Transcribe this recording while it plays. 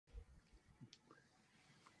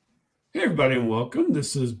Hey, everybody, and welcome.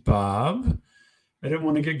 This is Bob. I didn't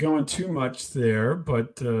want to get going too much there,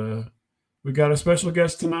 but we got a special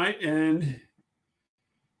guest tonight, and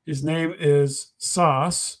his name is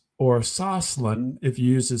Sos or Soslan if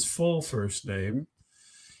you use his full first name.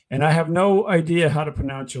 And I have no idea how to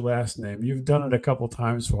pronounce your last name. You've done it a couple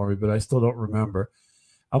times for me, but I still don't remember.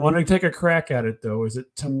 I want to take a crack at it, though. Is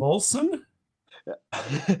it Temulson?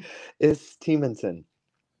 It's Temanson.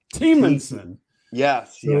 T. Temanson.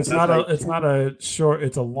 Yes, So yes. That's right. it's not a short,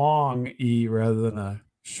 it's a long E rather than a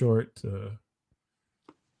short one.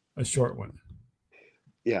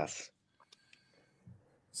 Yes.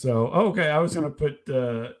 So, okay, I was going to put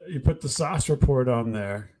you put the Sos Report on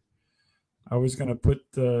there. I was going to put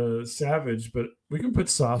Savage, but we can put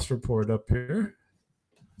Sos Report up here.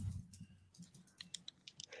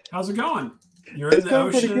 How's it going? You're in It's the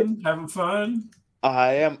going pretty good. ocean, having fun?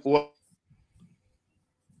 I am. Well,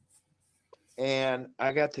 and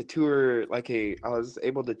I got to tour I was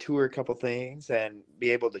able to tour a couple things and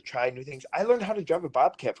be able to try new things. I learned how to drive a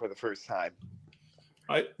Bobcat for the first time.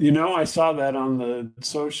 I saw that on the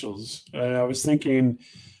socials. And I was thinking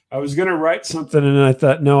I was going to write something, and I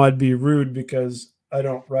thought, no, I'd be rude because I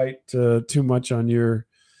don't write too much on your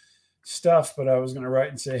stuff. But I was going to write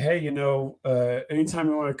and say, hey, anytime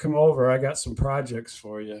you want to come over, I got some projects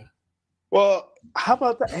for you. Well, how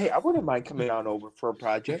about that? Hey, I wouldn't mind coming on over for a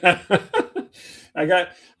project. I got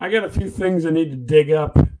a few things I need to dig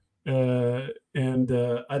up, and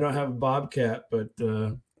I don't have a Bobcat, but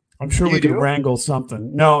I'm sure we could wrangle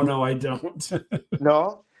something. No, I don't.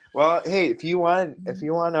 No? Well, hey, if you want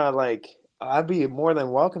to, I'd be more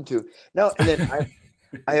than welcome to. No, and then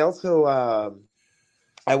I also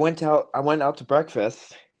I went out to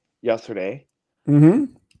breakfast yesterday,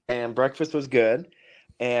 and breakfast was good,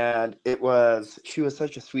 and she was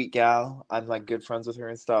such a sweet gal. I'm like good friends with her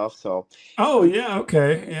and stuff. So. Oh yeah,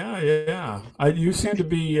 okay, yeah. You seem to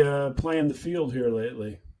be playing the field here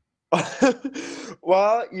lately.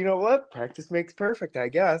 Well, you know what? Practice makes perfect, I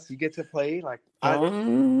guess. You get to play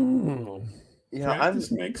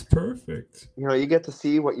practice makes perfect. You get to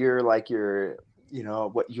see what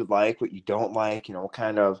what you like, what you don't like,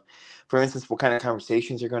 for instance, what kind of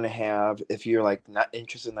conversations you're going to have if you're like not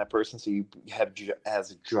interested in that person. So you have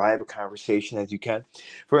as drive a conversation as you can.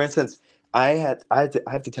 For instance, I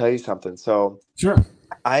have to tell you something. So sure,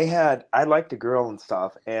 I liked a girl and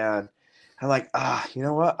stuff, and I'm like, you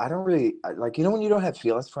know what? I don't really like, when you don't have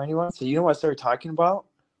feelings for anyone. So you know what I started talking about?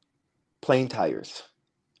 Plane tires.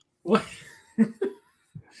 What?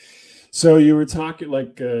 So you were talking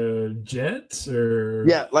like jets or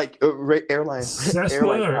like airlines, Cessna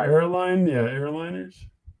or airliners.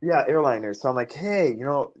 Yeah, airliners. So I'm like, hey,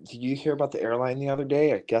 did you hear about the airline the other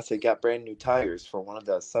day? I guess they got brand new tires for one of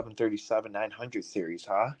the 737-900 series,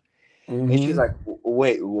 huh? And she's like,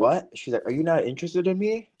 wait, what? She's like, are you not interested in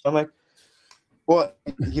me? I'm like, well,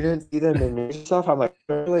 you didn't see them in your stuff? I'm like,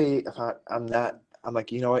 really? I'm not. I'm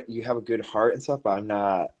like, you know what? You have a good heart and stuff, but I'm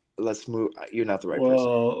not. Let's move. You're not the right person.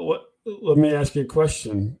 Well, let me ask you a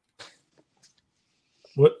question.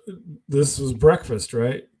 This was breakfast,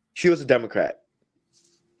 right? She was a Democrat.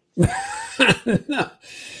 No.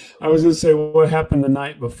 I was going to say, what happened the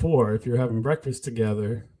night before if you're having breakfast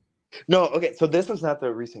together? No, okay. So this was not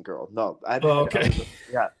the recent girl. No, okay.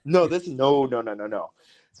 Yeah. No, this is no.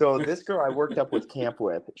 So this girl I worked up with camp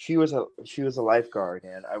with, she was a lifeguard,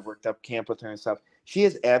 and I worked up camp with her and stuff. She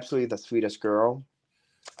is absolutely the sweetest girl.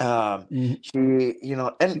 She, and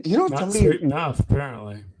not somebody sweet enough,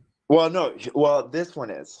 apparently. Well, no, this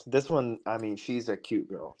one. I mean, she's a cute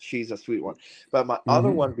girl. She's a sweet one. But my other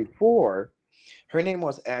one before, her name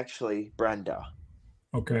was actually Brenda.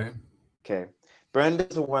 Okay.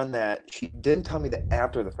 Brenda's the one that she didn't tell me that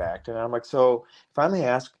after the fact, and I'm like, so finally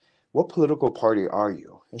asked, what political party are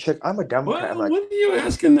you? And she's like, I'm a Democrat. I'm like, what are you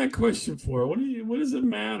asking that question for? What does it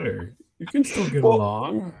matter? You can still get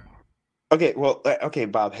along. Okay,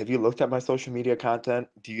 Bob, have you looked at my social media content?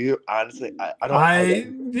 Do you honestly?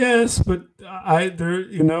 Yes, but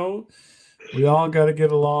we all got to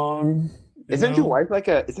get along. Isn't your wife like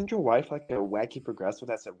a wacky progressive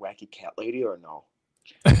that's a wacky cat lady, or no?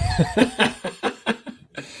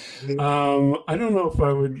 I don't know if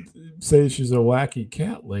I would say she's a wacky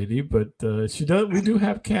cat lady, but she does. We do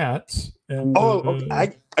have cats. And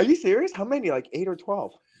okay. Are you serious? How many? Like 8 or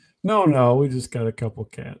 12? No, we just got a couple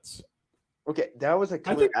cats. Okay, that was I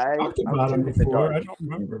think I talked about them before. I don't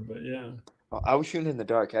remember, but yeah. Well, I was shooting in the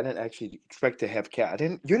dark. I didn't actually expect to have cat.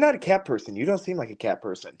 You're not a cat person. You don't seem like a cat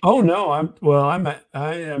person. Oh no, I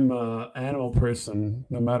am a animal person,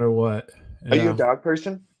 no matter what. Are you a dog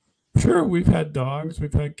person? Sure, we've had dogs,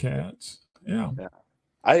 we've had cats. Yeah.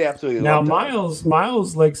 I absolutely Now, love dogs.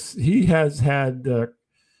 Miles likes he has had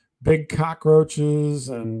big cockroaches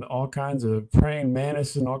and all kinds of praying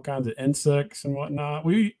mantis and all kinds of insects and whatnot.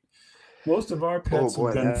 Most of our Oh pets have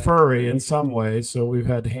boy, been that's furry in great. some way, so we've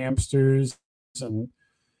had hamsters and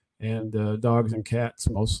dogs and cats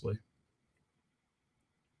mostly.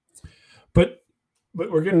 But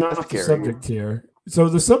we're getting That's off the scary. subject here. So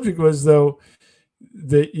the subject was though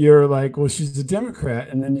that you're like, well, she's a Democrat,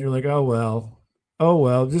 and then you're like, oh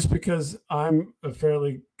well, just because I'm a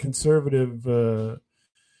fairly conservative,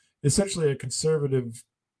 essentially a conservative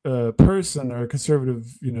person or a conservative,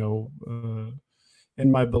 in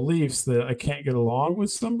my beliefs, that I can't get along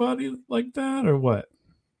with somebody like that, or what?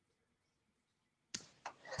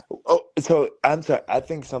 Oh, so I'm sorry. I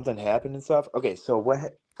think something happened and stuff. Okay, so what?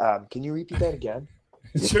 Can you repeat that again?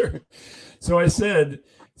 Sure. So I said,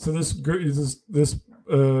 so this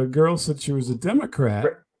girl said she was a Democrat,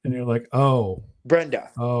 and you're like, Brenda.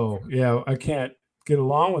 yeah, I can't get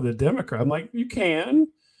along with a Democrat. I'm like, you can.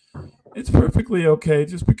 It's perfectly okay.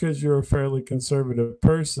 Just because you're a fairly conservative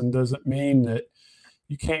person doesn't mean that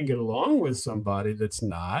you can't get along with somebody that's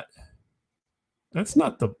not. That's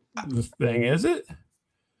not the thing, is it?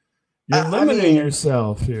 You're I limiting mean,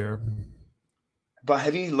 yourself here. but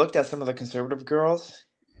have you looked at some of the conservative girls?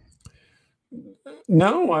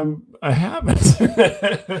 No, I haven't.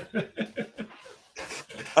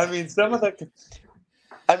 I mean, some of the.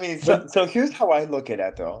 I mean, so but so here's how I look at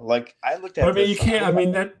it though. Like I looked but I at mean, you this. can't. I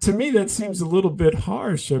mean, that to me that seems a little bit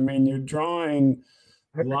harsh. I mean, you're drawing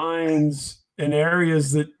lines in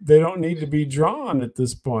areas that they don't need to be drawn at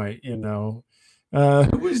this point. Who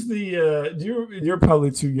was the? You're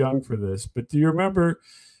probably too young for this, but do you remember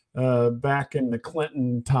back in the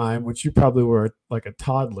Clinton time, which you probably were like a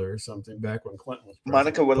toddler or something back when Clinton was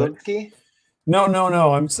Monica president? But Lewinsky.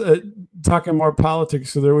 no. I'm talking more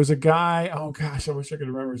politics. So there was a guy. Oh gosh, I wish I could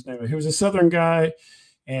remember his name. He was a Southern guy,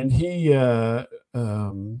 and he, I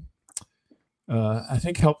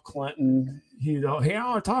think, helped Clinton. He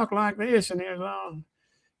all talk like this, and he was on.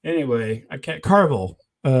 Anyway, I can't. Carville.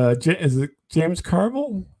 Is it James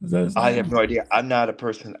Carville? Is that his I have name? no idea. I'm not a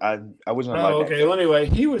person. I wasn't alive Oh, back okay. then. Well, anyway,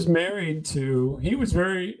 he was married to. He was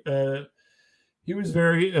very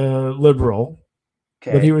liberal,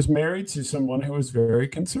 but he Okay. was married to someone who was very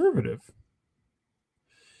conservative.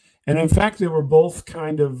 And in fact, they were both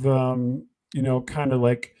kind of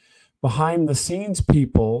like behind the scenes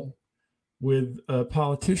people with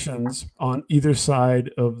politicians on either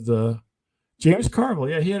side of the. James Carville,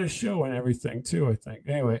 yeah, he had a show and everything too, I think.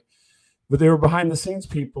 Anyway, but they were behind the scenes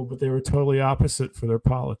people, but they were totally opposite for their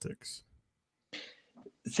politics.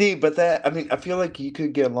 See, but that I mean, I feel like you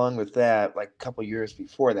could get along with that like a couple years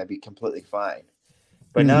before. That'd be completely fine.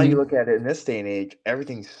 But now you Mm-hmm. look at it in this day and age,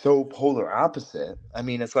 everything's so polar opposite. I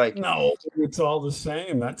mean, it's like, No, it's all the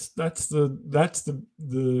same. That's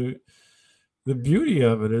the beauty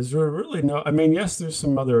of it is there really no. I mean, yes, there's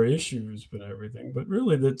some other issues, but everything, but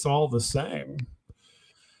really, that's all the same.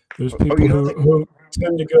 There's oh, people you don't who think? who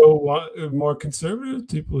tend to go more conservative,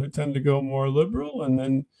 people who tend to go more liberal,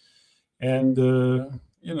 and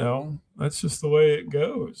that's just the way it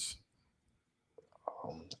goes.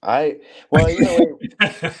 I well, either way.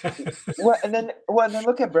 Well, and then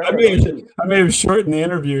look at I Brenda though may too. I may have shortened the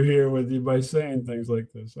interview here with you by saying things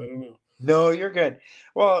like this. I don't know. No, you're good.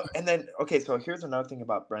 Well, and then okay, so here's another thing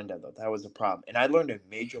about Brenda though. That was a problem, and I learned a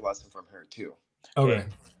major lesson from her too. Okay. Okay,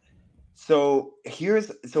 so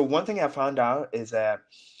one thing I found out is that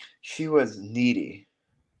she was needy.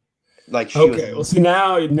 Like she was, Okay. Well, see,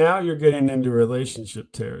 now you're getting into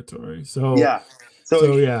relationship territory. So yeah. So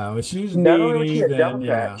so yeah, if she's not only was she needy, a then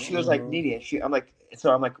Democrat, yeah. she was like needy, and I'm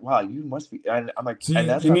like, wow, you must be. And I'm like, So and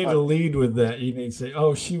that's you what I need to thought. lead with that. You need to say,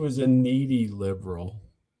 "Oh, she was a needy liberal."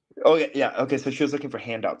 Oh yeah, yeah. Okay, so she was looking for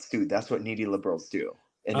handouts too. That's what needy liberals do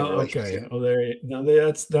in a Oh, okay. relationship.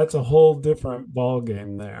 Oh, that's a whole different ball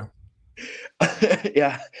game there.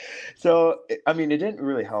 Yeah. So I mean, it didn't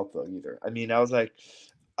really help though either. I mean, I was like,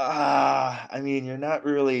 I mean, you're not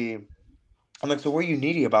really. I'm like, so what are you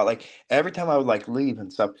needy about? Like every time I would like leave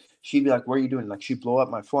and stuff, she'd be like, "What are you doing?" Like she'd blow up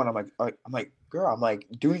my phone. I'm like, girl, I'm like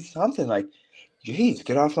doing something. Like, geez,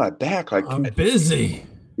 get off my back. Like, I'm busy.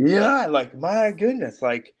 yeah, like my goodness,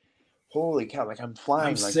 like holy cow, like I'm I'm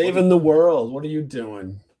flying. Like, what? saving the world. What are you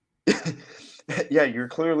doing? Yeah, you're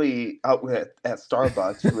clearly out at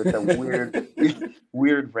Starbucks with the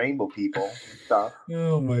weird rainbow people and stuff.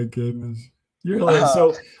 Oh my goodness. You're like, Uh,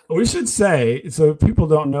 so we should say, so people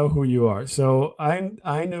don't know who you are. So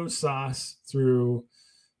I know Sos through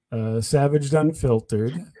Savaged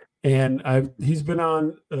Unfiltered, and he's been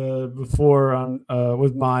on before on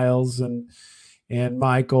with Miles, and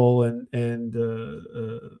Michael and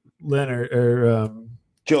Leonard or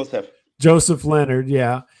Joseph Leonard,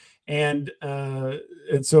 yeah, and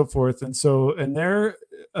so forth, and they're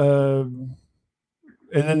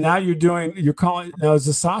and then now you're calling now, is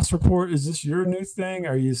the Sos Report, is this your new thing?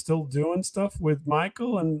 Are you still doing stuff with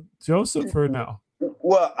Michael and Joseph or no?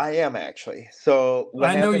 Well, I am actually. So what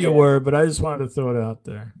I know happened you is, were, but I just wanted to throw it out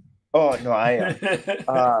there. oh no, I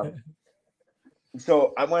am.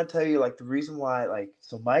 So I want to tell you, like, the reason why, like,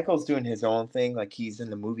 so Michael's doing his own thing, like he's in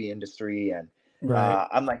the movie industry, and Right.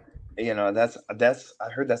 I'm like, that's I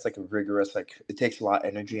heard that's like a rigorous, like it takes a lot of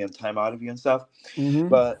energy and time out of you and stuff. Mm-hmm.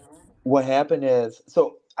 But what happened is,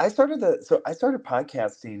 so I started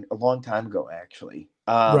podcasting a long time ago, actually.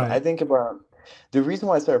 I Right. think about the reason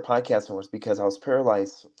why I started podcasting was because I was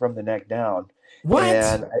paralyzed from the neck down, What?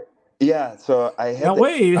 and yeah, so I Now had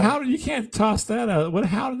wait, you can't toss that out.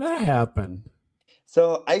 How did that happen?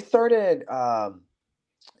 so I started.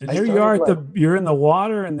 And I here you started are like you're in the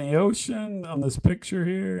water in the ocean on this picture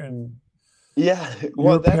here, and Yeah,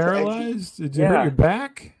 well, you're that's actually paralyzed. Did you hurt your yeah.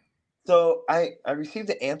 back? So I received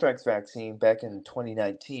the anthrax vaccine back in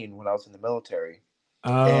 2019 when I was in the military,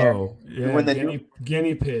 and Oh, yeah, when they do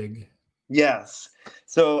guinea pig. yes,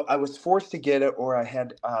 so I was forced to get it, or I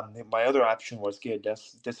had my other option was get a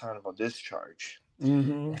dishonorable discharge,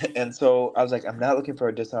 Mm-hmm. and so I was like, I'm not looking for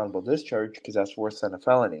a dishonorable discharge because that's worse than a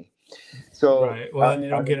felony. So Right. Well, then you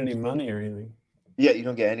don't get any money or anything. yeah, you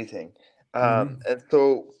don't get anything. Mm-hmm. And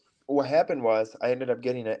so what happened was I ended up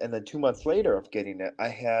getting it, and then 2 months later of getting it,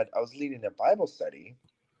 I was leading a Bible study,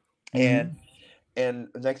 and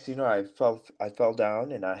Mm-hmm. next thing you know, I fell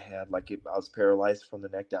down, and I had I was paralyzed from the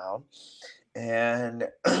neck down, and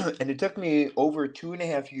and it took me over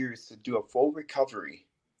 2.5 years to do a full recovery.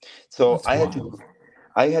 So That's wild.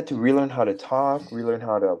 I had to relearn how to talk, relearn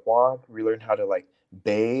how to walk, relearn how to like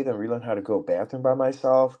bathe, and relearn how to go bathroom by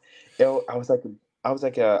myself. I was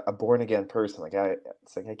like a born again person.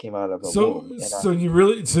 It's like I came out of a womb, and So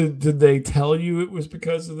did they tell you it was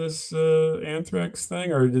because of this anthrax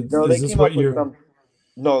thing, or no, they is this came what up with you're? some.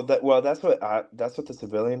 No, that's what the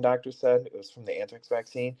civilian doctor said. It was from the anthrax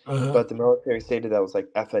vaccine, Uh-huh. but the military stated that was like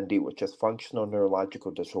FND, which is functional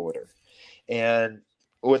neurological disorder. And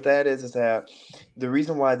what that is that the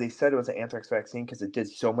reason why they said it was an anthrax vaccine because it did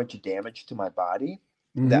so much damage to my body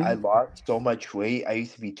that I Mm-hmm. lost so much weight. I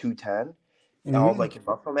used to be 210, all Mm-hmm. like in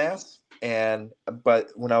muscle mass. But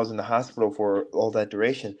when I was in the hospital for all that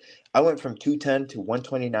duration, I went from 210 to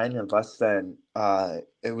 129 in less than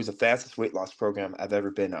it was the fastest weight loss program I've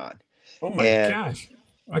ever been on. Oh my And gosh.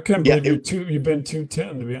 I couldn't yeah, believe you've been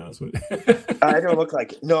 210, to be honest with I don't you. look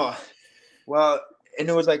like it. No. Well, and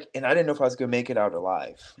it was like, and I didn't know if I was gonna make it out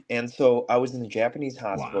alive. And so I was in the Japanese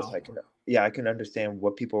hospital, so Wow. I can understand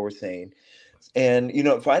what people were saying. And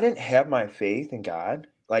if I didn't have my faith in God,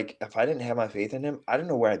 like if I didn't have my faith in Him, I don't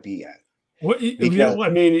know where I'd be at because I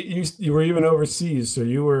mean, you were even overseas, so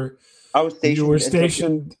I was you were stationed in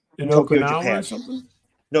stationed in Tokyo, Okinawa or Japan. something.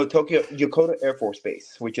 No, Tokyo, Yokota Air Force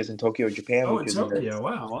Base, which is in Tokyo, Japan, Oh, which in is in the Tokyo.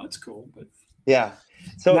 Wow, well, that's cool. But yeah.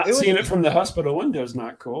 So not it was seeing it from the hospital window is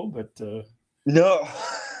not cool. But no.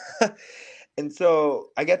 And so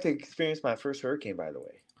I got to experience my first hurricane, by the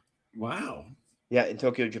way. wow, Yeah, in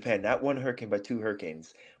Tokyo, Japan. Not one hurricane, but two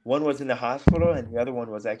hurricanes. One was in the hospital, and the other one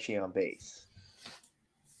was actually on base.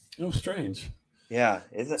 oh, strange. Yeah,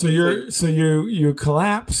 So it's a you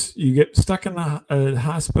collapse. You get stuck in the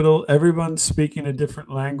hospital. Everyone's speaking a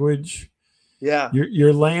different language. yeah,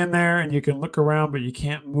 You're laying there and you can look around, but you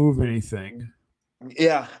can't move anything.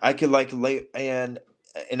 yeah. I could like lay and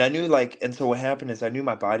I knew and so what happened is I knew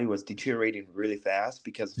my body was deteriorating really fast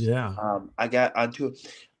because Yeah. I got onto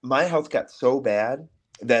my health got so bad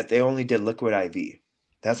that they only did liquid IV.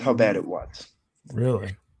 That's how bad Mm-hmm. it was,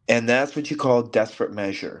 Really. and that's what you call desperate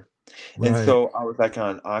measure. And Right. so I was like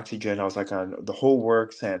on oxygen, I was like on the whole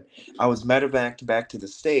works, and I was medevaced back to the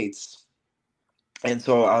States. And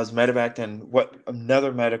so I was medevaced, and what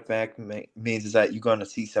another medevac means is that you go on a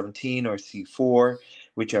C-17 or C-4,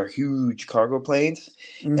 which are huge cargo planes.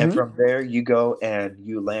 And Mm-hmm. from there, you go and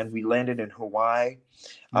you land. We landed in Hawaii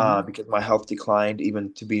Mm-hmm. because my health declined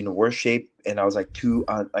even to be in a worse shape. And I was like,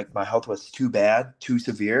 my health was too bad, too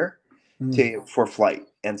severe Mm. for flight,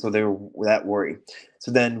 and so they were that worried.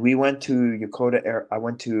 So then we went to Yokota Air. I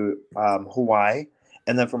went to Hawaii,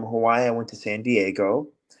 and then from Hawaii I went to San Diego,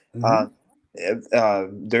 Mm-hmm. uh,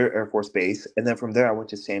 their Air Force base, and then from there I went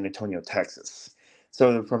to San Antonio, Texas.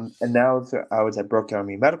 I was at Brooke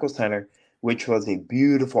Army Medical Center, which was a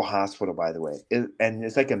beautiful hospital, by the way, and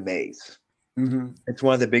it's like a maze. Mm-hmm. It's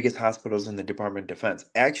one of the biggest hospitals in the Department of Defense.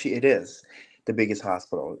 Actually, it is the biggest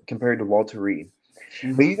hospital compared to Walter Reed. But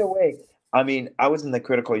Mm-hmm. either way, I mean, I was in the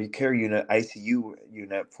critical care unit, ICU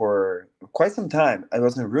unit for quite some time. I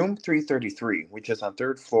was in room 333, which is on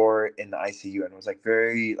third floor in the ICU, and it was like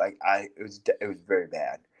very like it was very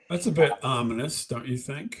bad. That's a bit ominous, don't you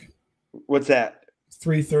think? What's that?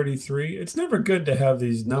 333. It's never good to have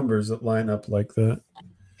these numbers that line up like that.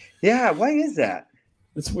 Yeah, why is that?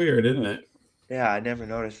 It's weird, isn't it? Yeah, I never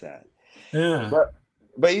noticed that. Yeah.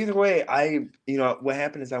 But either way, what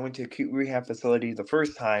happened is I went to acute rehab facility the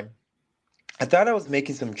first time. I thought I was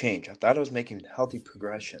making some change. I thought I was making healthy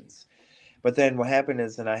progressions. But then what happened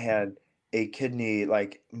is, then I had a kidney,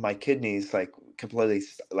 like my kidneys, like completely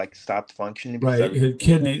like stopped functioning because Right.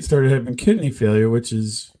 It started having kidney failure, which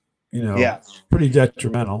is, yeah. pretty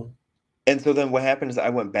detrimental. And so then what happened is I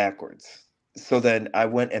went backwards. So then I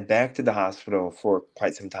went and back to the hospital for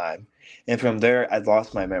quite some time. And from there, I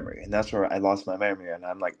lost my memory. And that's where I lost my memory. And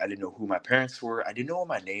I'm like, I didn't know who my parents were. I didn't know what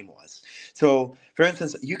my name was. So, for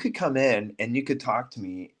instance, you could come in and you could talk to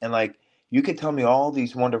me and like you could tell me all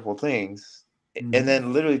these wonderful things. And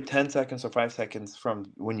then literally 10 seconds or 5 seconds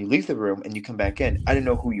from when you leave the room and you come back in, I didn't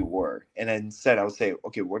know who you were. And instead I would say,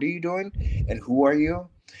 okay, what are you doing? And who are you?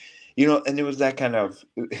 And it was that kind of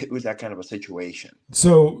a situation.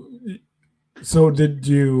 So did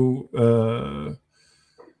you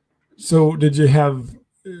have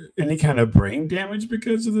any kind of brain damage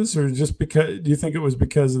because of this, or just because, do you think it was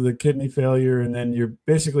because of the kidney failure? And then you're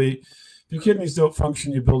basically, if your kidneys don't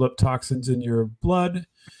function, you build up toxins in your blood,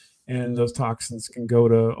 and those toxins can go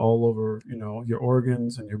to all over, your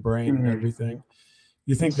organs and your brain and everything.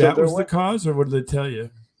 You think that was the cause, or what did they tell you?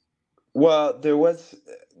 Well, there was,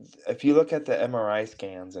 if you look at the MRI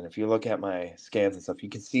scans and if you look at my scans and stuff, you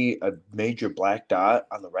can see a major black dot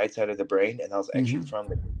on the right side of the brain, and that was actually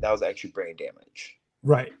that was actually brain damage.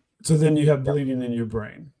 Right. So then you have bleeding in your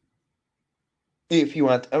brain. If you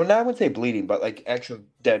want, I wouldn't say bleeding, but like actual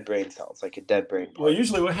dead brain cells, like a dead brain part. Well,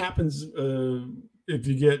 usually what happens if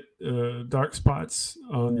you get dark spots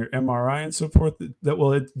on your MRI and so forth,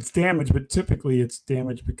 it's damaged, but typically it's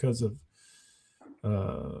damaged because of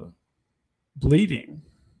bleeding,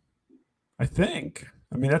 I think.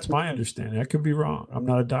 I mean, that's my understanding. I could be wrong. I'm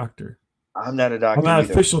not a doctor. I'm not a doctor. I'm not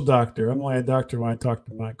an official doctor. I'm only a doctor when I talk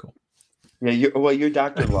to Michael. Yeah, you're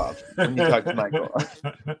Dr. Love when you talk to Michael.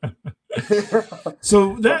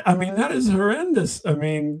 So that is horrendous. I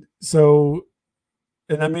mean, you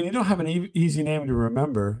don't have an easy name to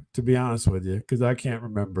remember, to be honest with you, because I can't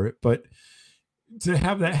remember it. But to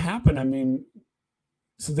have that happen, I mean,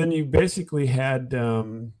 so then you basically had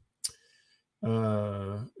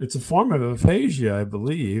it's a form of aphasia, I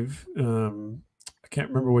believe. I can't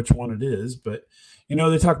remember which one it is, but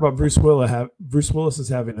they talk about Bruce Willis is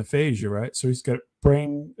having aphasia, right? So he's got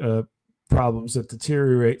brain problems that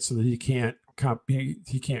deteriorate so that he can't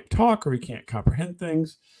talk, or he can't comprehend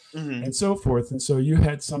things, and so forth. And so you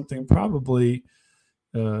had something probably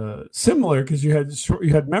similar, because you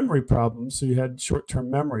had memory problems, so you had short-term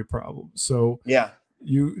memory problems. So yeah,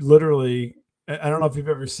 you literally, I don't know if you've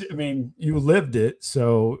ever seen, I mean, you lived it,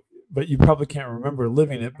 but you probably can't remember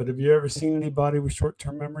living it. But have you ever seen anybody with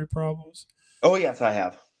short-term memory problems? Oh, yes, I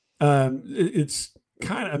have. It's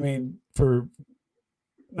kind of, I mean, for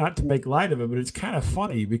not to make light of it, but it's kind of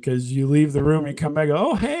funny, because you leave the room and you come back,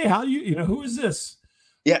 oh, hey, who is this?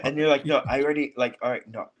 Yeah, and you're like, no, I already, like, all right,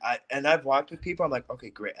 no. I've walked with people, I'm like,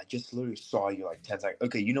 okay, great. I just literally saw you like 10 seconds.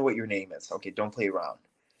 Okay, you know what your name is. Okay, don't play around.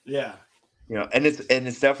 Yeah. And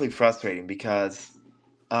it's definitely frustrating, because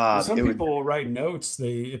some people will write notes.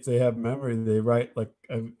 If they have memory, they write, like,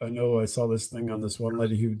 I know I saw this thing on this one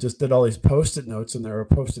lady who just did all these Post-it notes, and they were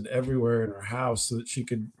posted everywhere in her house so that she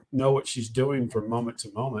could know what she's doing from moment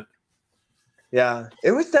to moment. Yeah,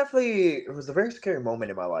 it was a very scary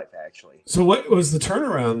moment in my life, actually. So what was the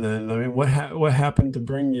turnaround then? I mean, what happened to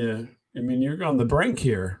bring you? I mean, you're on the brink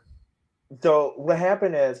here. So what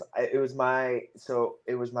happened is it was my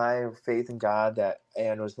faith in God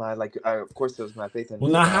and it was my, like, of course it was my faith in.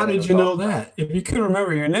 Well, now how did you know that? If you couldn't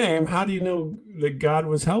remember your name, how do you know that God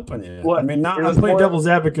was helping you? Well, I mean, I'm playing devil's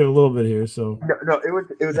advocate a little bit here, so. No,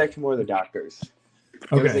 it was actually more the doctors.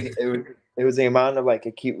 Okay. It was the amount of, like,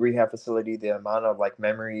 acute rehab facility, the amount of, like,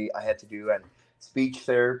 memory I had to do, and speech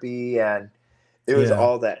therapy, and it was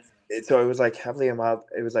all that. So it was like heavily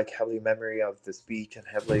memory of the speech, and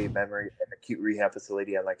heavily memory in acute rehab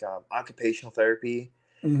facility, and like occupational therapy,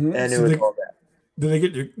 and it was all that.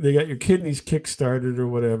 Did they got your kidneys kick-started or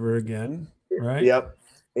whatever again, right? Yep.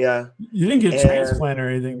 Yeah. You didn't get transplant or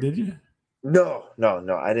anything, did you? No,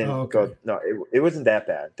 I didn't go. No, it wasn't that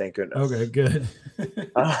bad, thank goodness. Okay, good.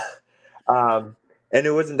 And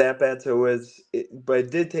it wasn't that bad, so but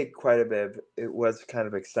it did take quite a bit. It was kind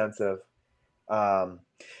of extensive.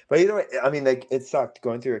 But you know what? I mean, like it sucked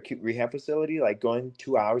going through a acute rehab facility, like going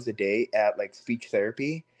 2 hours a day at like speech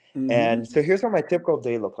therapy. Mm-hmm. And so here's what my typical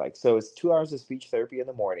day looked like. So it's 2 hours of speech therapy in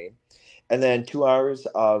the morning, and then 2 hours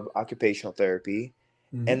of occupational therapy.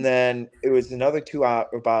 Mm-hmm. And then it was another 2 hour,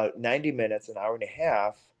 about 90 minutes, an hour and a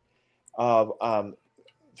half of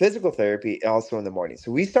physical therapy also in the morning.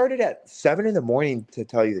 So we started at 7 in the morning, to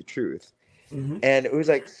tell you the truth. Mm-hmm. And it was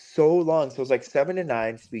like so long. So it was like 7 to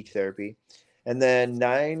 9 speech therapy, and then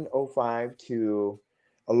 9:05 to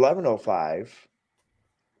 11:05.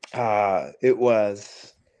 It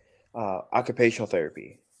was occupational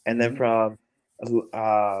therapy, and then Mm-hmm.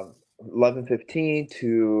 from 11:15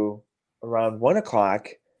 to around 1 o'clock,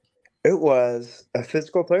 it was a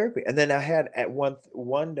physical therapy, and then I had at 1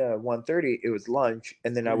 to 1:30, it was lunch,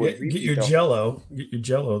 and then I would Get your repeat the. Jello. Get your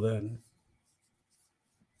Jello then.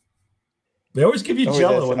 They always give you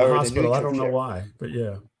Jello in the Or the hospital. I neutral don't know share. why, but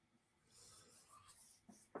yeah.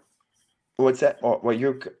 What's that? Oh, what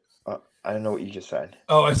you're? I don't know what you just said.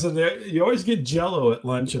 Oh, I said you always get Jello at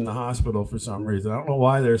lunch in the hospital for some reason. I don't know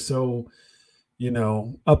why they're so,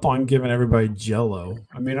 up on giving everybody Jello.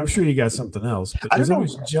 I mean, I'm sure you got something else, but I don't there's know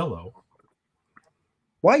always Jello.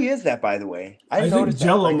 why is that. By the way, I I think noticed that.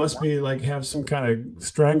 Jello Like, must be like have some kind of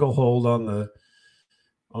stranglehold on the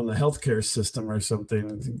healthcare system or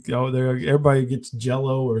something. Oh, there everybody gets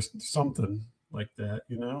Jello or something like that.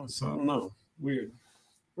 So I don't know. Weird.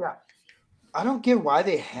 yeah, I don't get why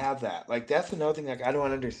they have that. Like, that's another thing. Like, I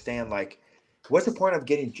don't understand. Like, what's the point of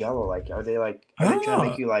getting Jello? Like, I are they don't trying to know.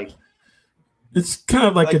 make you like? It's kind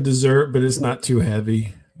of like a Like, dessert, but it's not too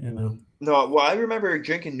heavy. no. Well, I remember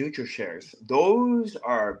drinking NutriShares. Those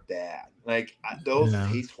are bad. Like, those Yeah.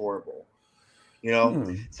 taste horrible. You know.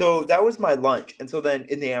 Hmm. So that was my lunch, and so then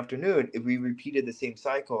in the afternoon, we repeated the same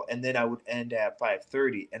cycle, and then I would end at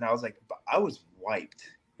 5:30, and I was like, I was wiped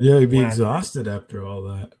Yeah, you'd be when I. exhausted after all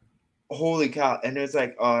that. Holy cow. And it was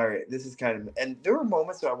like, all right, this is kind of, and there were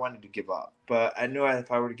moments where I wanted to give up, but I knew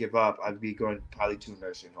if I were to give up, I'd be going probably to a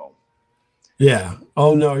nursing home. Yeah.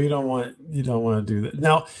 Oh no, you don't want to do that.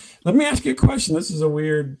 Now, let me ask you a question. This is a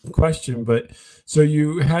weird question, but so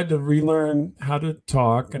you had to relearn how to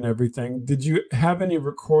talk and everything. Did you have any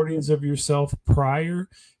recordings of yourself prior?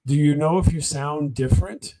 Do you know if you sound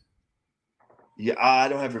different? Yeah, I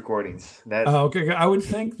don't have recordings. That. Okay, I would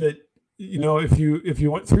think that if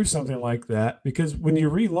you went through something like that, because when you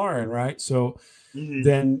relearn, right? So Mhm.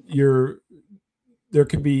 then you're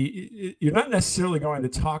not necessarily going to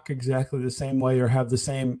talk exactly the same way or have the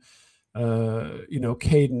same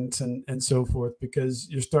cadence and so forth, because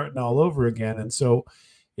you're starting all over again. And so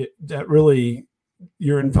that really,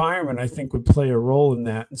 your environment, I think, would play a role in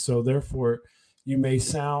that. And so therefore you may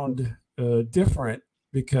sound different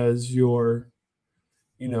because you're,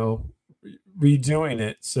 you know, redoing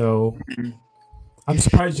it. So I'm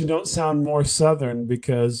surprised you don't sound more Southern,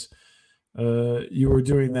 because you were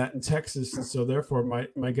doing that in Texas. And so therefore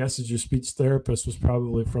my guess is your speech therapist was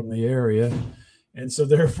probably from the area. And so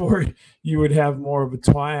therefore you would have more of a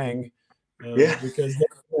twang, Yeah. because they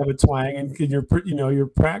have a twang, and you're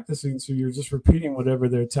practicing. So you're just repeating whatever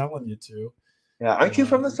they're telling you to. Yeah. Aren't you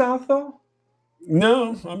from the South, though?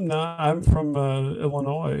 No, I'm not. I'm from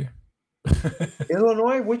Illinois.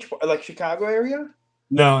 Illinois? Which, like Chicago area?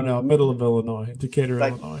 No, middle of Illinois, Decatur,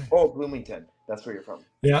 Like, Illinois. oh, Bloomington. That's where you're from.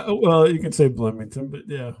 Yeah, well, you can say Bloomington, but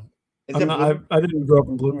yeah, Is I'm it not. Bloomington? I didn't grow up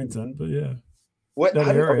in Bloomington, but yeah, What?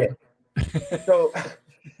 that area. Okay. So,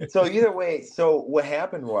 so either way, so what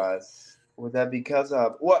happened was that because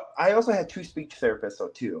of what I also had two speech therapists, so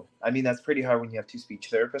too. I mean, that's pretty hard when you have two speech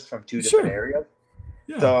therapists from two different Sure. areas.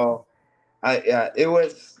 Yeah. So it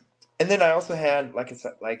was, and then I also had like I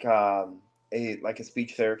said, a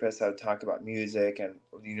speech therapist that would talk about music and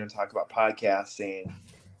talk about podcasting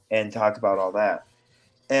and talk about all that.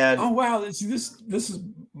 And Oh wow, this is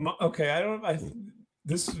okay. I don't.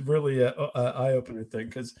 This is really a eye opener thing,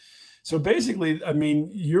 because so basically, I mean,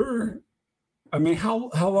 how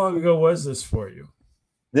long ago was this for you?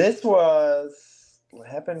 this was what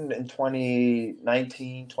happened in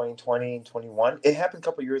 2019, 2020, and 21. It happened a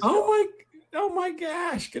couple years ago. Oh my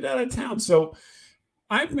gosh, get out of town. So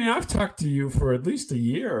I mean, I've talked to you for at least a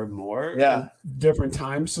year or more at Yeah. different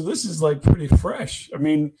times. So this is like pretty fresh. I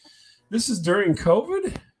mean, this is during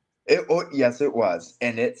COVID. Yes, it was,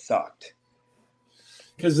 and it sucked.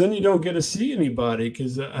 Because then you don't get to see anybody,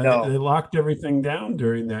 because No. they locked everything down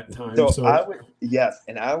during that time. So So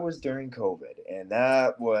and I was during COVID, and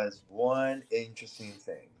that was one interesting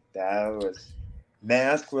thing. That was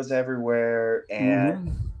mask was everywhere, and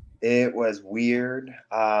mhm. it was weird.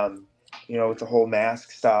 With the whole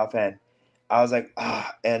mask stuff, and I was like,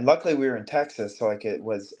 and luckily we were in Texas, so like it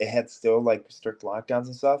had still like strict lockdowns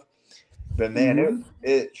and stuff. But man, Mm-hmm.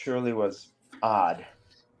 it surely was odd.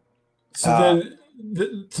 So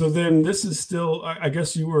then, this is still. I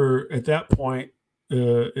guess you were at that point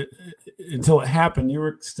until it happened. You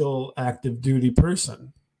were still active duty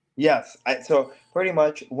person. Yes. So pretty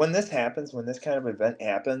much when this happens, when this kind of event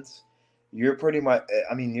happens, you're pretty much,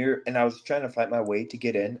 I mean, and I was trying to fight my way to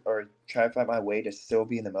get in or try to fight my way to still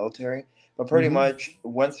be in the military. But pretty Mm-hmm. much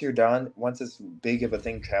once you're done, once this big of a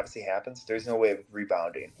thing, travesty happens, there's no way of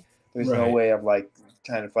rebounding. There's no Right. way of like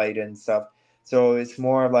trying to fight it and stuff. So it's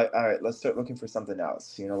more of like, all right, let's start looking for something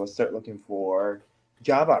else. Let's start looking for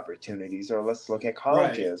job opportunities or let's look at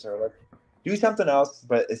Right. colleges or let's do something else,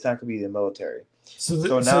 but it's not going to be the military. So,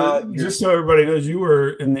 So so now you're, just so everybody knows, you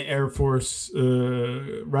were in the Air Force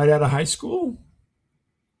right out of high school.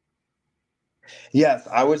 yes,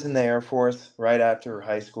 I was in the Air Force right after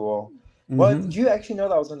high school. Well, Mm-hmm. did you actually know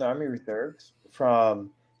that I was in the Army Reserves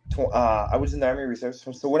I was in the Army Reserves.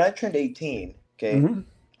 So when I turned 18, okay, Mm-hmm.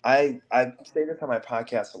 I say this on my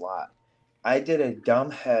podcast a lot. I did a dumb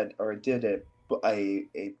head or did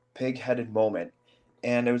a pig-headed moment.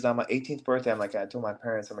 And it was on my 18th birthday. I told my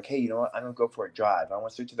parents, I'm like, hey, you know what? I'm going to go for a drive. I want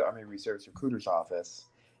to straight to the Army Reserves recruiter's office.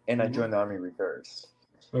 And I Mm-hmm. joined the Army Reserves.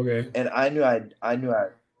 Okay. And I knew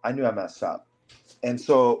I messed up. And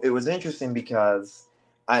so it was interesting because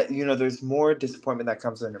there's more disappointment that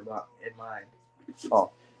comes in mind.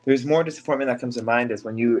 Oh, there's more disappointment that comes in mind is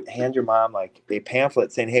when you hand your mom like a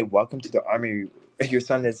pamphlet saying, "Hey, welcome to the Army. Your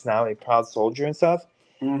son is now a proud soldier" and stuff.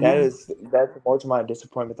 Mm-hmm. That's the most amount of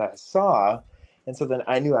disappointment that I saw, and so then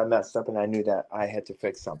I knew I messed up and I knew that I had to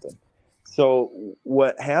fix something. So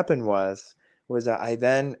what happened was that I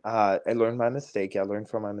then I learned my mistake. I learned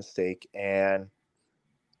from my mistake, and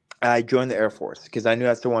I joined the Air Force because I knew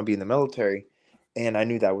I still want to be in the military, and I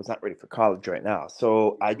knew that I was not ready for college right now.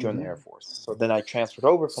 So I joined the Mm-hmm. Air Force. So then I transferred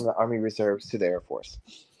over from the Army Reserves to the Air Force.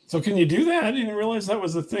 So can you do that? I didn't realize that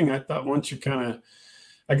was the thing. I thought once you kind of,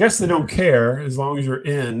 I guess they don't care as long as you're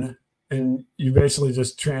in, and you basically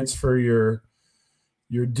just transfer your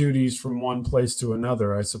duties from one place to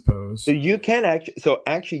another, I So suppose. you can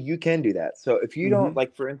actually you can do that. So if you don't Mm-hmm.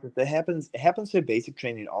 like, for instance, it happens to basic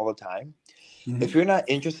training all the time. If Mm-hmm. you're not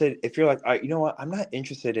interested, if you're like, all right, you know what, I'm not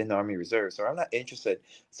interested in the Army Reserves, or I'm not interested.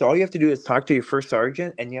 So all you have to do is talk to your first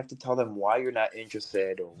sergeant, and you have to tell them why you're not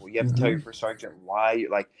interested, or you have to tell your Mm-hmm. first sergeant why you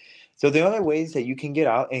like. So the only ways that you can get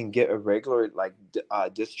out and get a regular like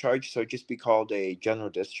discharge, so just be called a general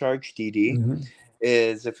discharge (DD), Mm-hmm.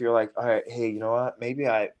 is if you're like, all right, hey, you know what, maybe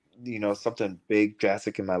something big,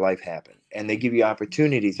 drastic in my life happened, and they give you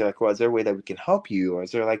opportunities. They're like, well, is there a way that we can help you, or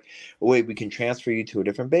is there like a way we can transfer you to a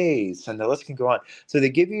different base, and the list can go on. So they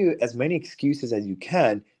give you as many excuses as you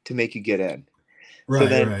can to make you get in. So Right,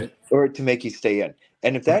 then, right, or to make you stay in.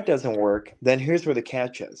 And if that right, doesn't work, then here's where the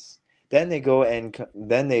catch is. Then they go and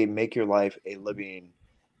then they make your life a living.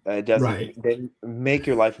 right, Doesn't they make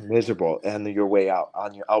your life miserable and your way out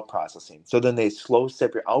on your out processing. So then they slow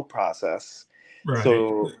step your out process, right.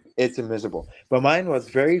 so it's miserable. But mine was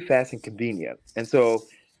very fast and convenient. And so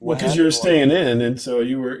Well, what because you were happened was, staying in, and so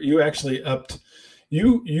you actually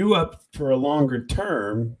you upped for a longer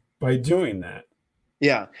term by doing that.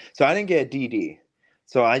 yeah. So I didn't get a DD.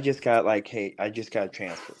 So I just got like, hey, I just got a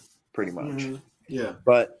transfer, pretty much. Mm-hmm. Yeah.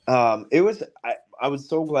 But I was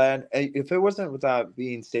so glad. If it wasn't without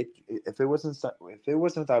being if it wasn't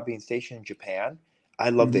without being stationed in Japan, I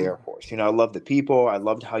loved the Mm-hmm. Air Force. I loved the people. I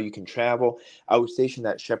loved how you can travel. I was stationed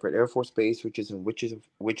at Shepherd Air Force Base, which is in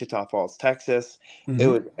Wichita Falls, Texas. It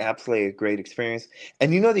Mm-hmm. was absolutely a great experience.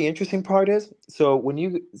 And the interesting part is, so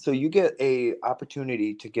you get a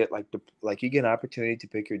opportunity to get like you get an opportunity to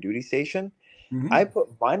pick your duty station. I Mm-hmm. put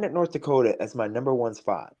mine at North Dakota as my number one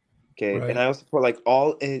spot. Okay. And Right. I also put like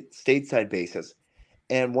all stateside bases.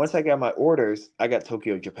 And once I got my orders, I got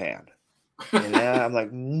Tokyo, Japan. And now I'm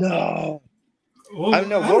like, no. I Well, don't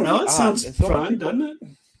know. I What don't would know. be It odd? sounds And so many fun, people, doesn't it?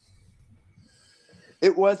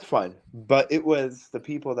 it was fun, but it was the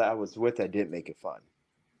people that I was with that didn't make it fun.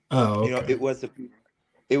 Oh, okay. It was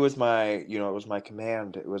it was my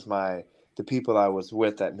command. It was the people I was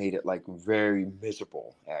with that made it like very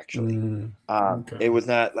miserable, actually. Mm, It okay. was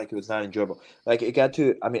not like it was not enjoyable. Like it got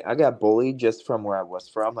to, I mean, I got bullied just from where I was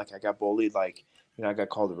from. Like I got bullied, like, I got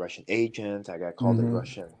called a Russian agent. I got called a Mm-hmm.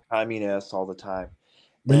 Russian communist all the time.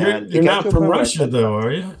 But And you're it got to not a from point where I Russia, said to though, myself,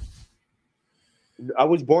 are you? I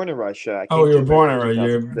was born in Russia. I Oh, came you to were born America in in Russia.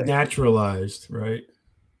 You're 2006. naturalized, right?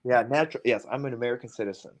 Yeah, natural. Yes, I'm an American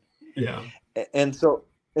citizen. Yeah. And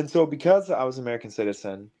so because I was an American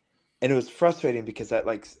citizen, and it was frustrating because that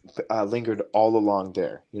like lingered all along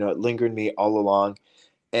there. It lingered me all along.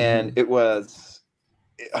 and it was,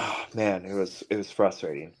 oh man, it was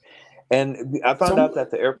frustrating. And I found out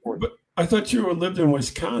that the airport. But I thought you lived in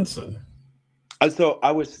Wisconsin. So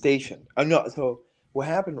I was stationed. No, so what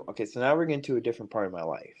happened? Okay, so now we're getting to a different part of my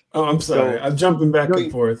life. Oh, I'm sorry. So, I'm jumping back no,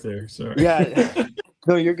 and forth there. Sorry. Yeah.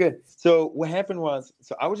 No, you're good. So what happened was,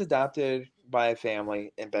 so I was adopted by a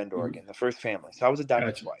family in Bend, Oregon, the first family. So I was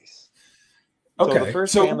adopted Gotcha. twice. Okay. So the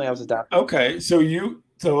first family I was adopted. Okay. So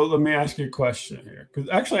let me ask you a question here. Because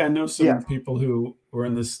actually I know some people who were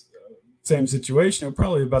in this same situation, who are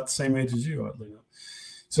probably about the same age as you, oddly enough.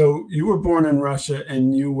 So you were born in Russia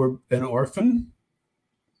and you were an orphan?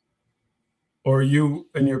 Or you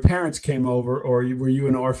and your parents came over, or were you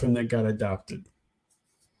an orphan that got adopted?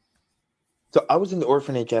 So I was in the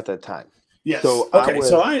orphanage at that time. Yes. So okay.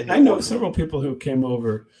 So I know several people who came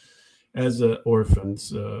over as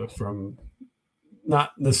orphans from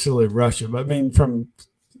not necessarily Russia, but I mean from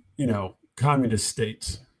communist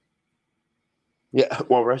states. Yeah.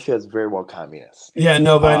 Well, Russia is very well communist. Yeah.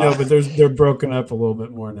 No, but I know, but they're broken up a little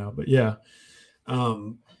bit more now. But yeah.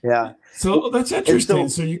 Yeah. So that's interesting.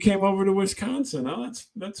 So you came over to Wisconsin. Oh,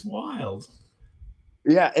 that's wild.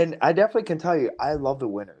 Yeah, and I definitely can tell you, I love the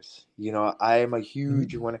winters. I am a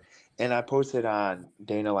huge winter, and I posted on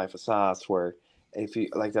Dana Life of Sauce, where if you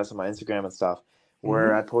like, that's on my Instagram and stuff,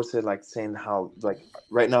 where I posted like saying how like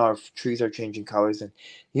right now our trees are changing colors, and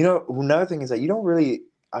another thing is that you don't really.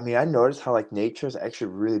 I mean, I noticed how like nature is actually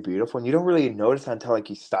really beautiful, and you don't really notice until like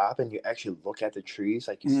you stop and you actually look at the trees,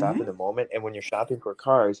 like you stop in the moment, and when you're shopping for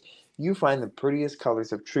cars, you find the prettiest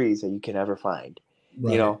colors of trees that you can ever find,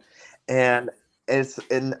 Right. and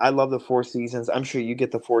I love the four seasons. I'm sure you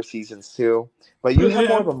get the four seasons too, but you have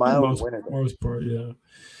more of a mild winter. Most part, yeah.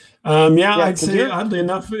 I'd say oddly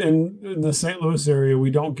enough, in the St. Louis area,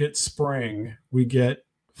 we don't get spring. We get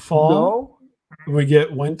fall, we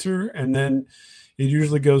get winter, and then it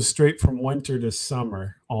usually goes straight from winter to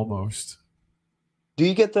summer almost. Do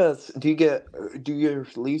your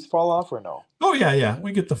leaves fall off or no? Oh yeah.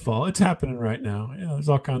 We get the fall. It's happening right now. Yeah, there's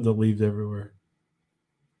all kinds of leaves everywhere.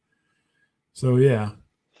 So yeah,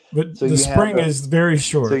 but the spring is very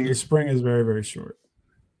short. The spring is very, very short.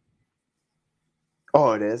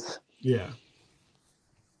 Oh, it is? Yeah.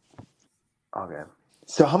 Okay.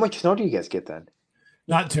 So how much snow do you guys get then?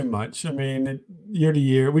 Not too much. I mean, year to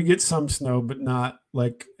year, we get some snow, but not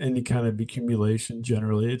like any kind of accumulation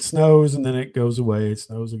generally. It snows and then it goes away. It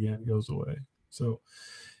snows again, goes away. So,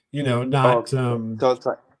 not so it's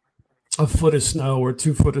like a foot of snow or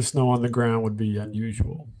 2 foot of snow on the ground would be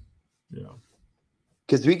unusual. Yeah.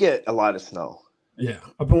 Because we get a lot of snow. Yeah.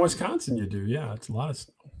 Up in Wisconsin, you do. Yeah. It's a lot of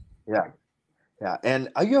snow. Yeah. Yeah. And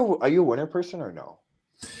are you a winter person or no?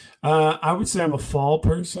 I would say I'm a fall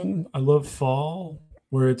person. I love fall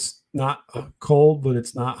where it's not cold, but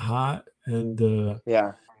it's not hot. And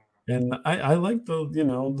and I like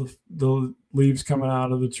the leaves coming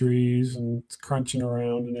out of the trees and crunching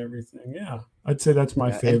around and everything. Yeah. I'd say that's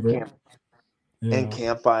my favorite. And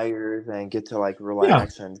campfires and get to like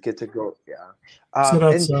relax and get to go. Yeah. Sit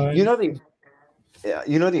outside.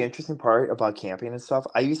 And the interesting part about camping and stuff,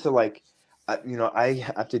 I used to like, I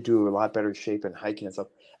have to do a lot better shape and hiking and stuff.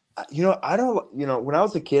 I don't, when I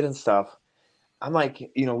was a kid and stuff, I'm like,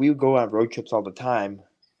 we would go on road trips all the time.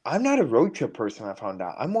 I'm not a road trip person, I found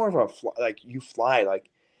out. I'm more of you fly,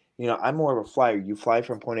 I'm more of a flyer. You fly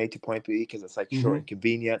from point A to point B because it's like short and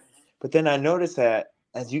convenient. But then I noticed that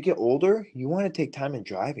as you get older, you want to take time in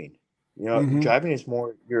driving. Driving is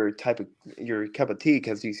more your cup of tea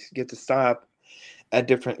because you get to stop at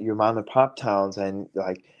your mom and pop towns and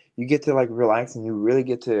like you get to like relax and you really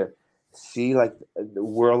get to see like the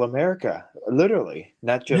world America, literally,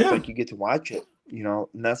 not just like you get to watch it,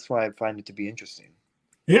 and that's why I find it to be interesting.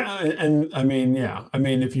 Yeah. And I mean,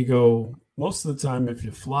 if you go most of the time, if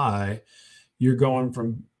you fly, you're going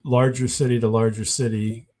from larger city to larger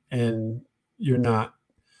city and you're not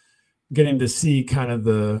getting to see kind of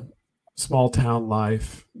the small town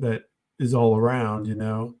life that is all around,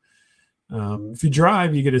 if you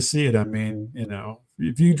drive, you get to see it. I mean,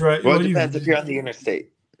 if you drive, well, it depends if you're on the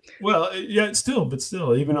interstate. Well, yeah, still,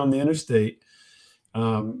 even on the interstate,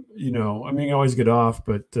 I mean, you always get off,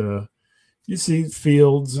 but you see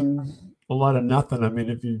fields and a lot of nothing. I mean,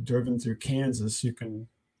 if you've driven through Kansas, you can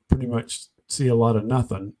pretty much see a lot of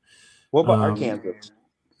nothing. What about Arkansas?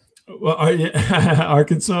 Well,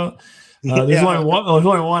 Arkansas. There's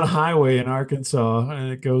only one highway in Arkansas,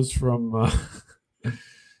 and it goes from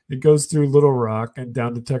it goes through Little Rock and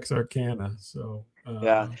down to Texarkana. So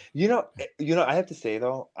I have to say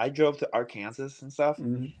though, I drove to Arkansas and stuff,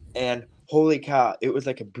 and holy cow, it was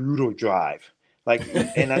like a brutal drive. Like,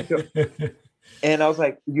 and I feel And I was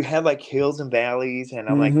like, you had like hills and valleys, and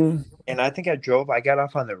I'm like, Mm-hmm. and I think I got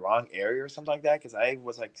off on the wrong area or something like that because I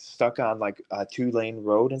was like stuck on like a 2-lane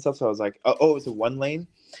road and stuff. So I was like, oh, it's a 1 lane,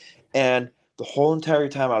 and the whole entire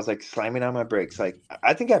time I was like slamming on my brakes. Like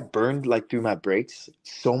I think I burned like through my brakes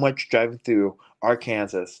so much driving through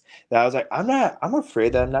Arkansas that I was like, I'm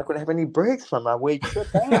afraid that I'm not going to have any brakes for my way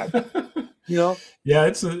trip back. You know, Yeah,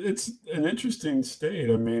 it's an interesting state.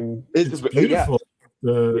 I mean, it's it's yeah. beautiful.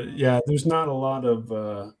 Yeah, there's not a lot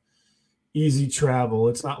of easy travel.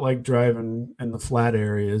 It's not like driving in the flat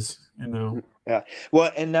areas, you know. Yeah.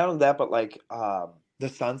 Well, and not only that, but like the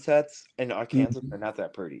sunsets in Arkansas Mhm. are not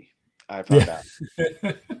that pretty. I found Yeah.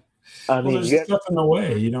 out. I Well, mean, you there's get stuff in the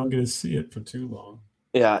way. You don't get to see it for too long.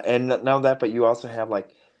 yeah, and not only that, but you also have like,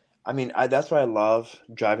 I mean, that's why I love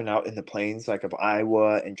driving out in the plains, like of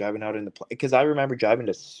Iowa, and driving out in the because I remember driving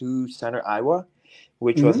to Sioux Center, Iowa,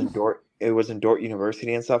 which was Hmm. in Dort. It was in Dort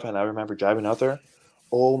University and stuff, and I remember driving out there.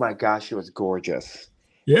 Oh my gosh, it was gorgeous,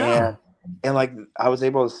 Yeah. and like I was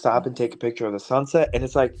able to stop and take a picture of the sunset, and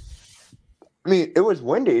it's like, I mean, it was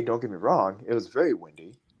windy. Don't get me wrong, it was very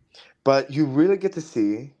windy, but you really get to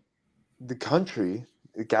see the country,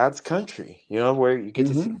 God's country. You know, where you get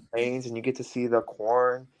to see Hmm. the plains and you get to see the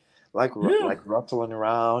corn, Yeah. like rustling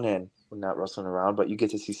around and well, not rustling around, but you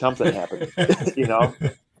get to see something happening. You know,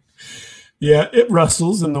 Yeah, it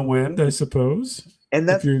rustles in the wind, I suppose. and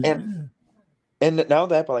If that's you're and now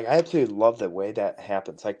that, but like I absolutely love the way that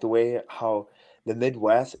happens, like the way how the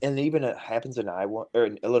Midwest and even it happens in Iowa or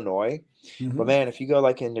in Illinois. But Mhm. man, if you go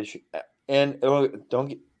like into and don't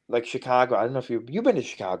get like Chicago, I don't know if you've been to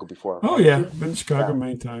Chicago before, Oh haven't yeah, you? been to Chicago Yeah.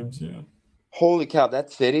 many times. Yeah. Holy cow,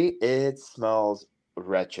 that city, it smells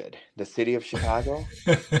wretched. The city of Chicago.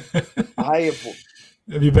 I have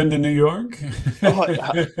Have you been to New York?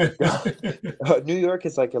 oh, New York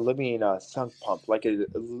is like a living sunk pump, like a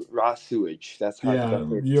raw sewage. That's how the Yeah, best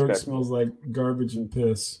way to New York describe it. smells like garbage and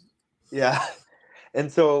piss. Yeah.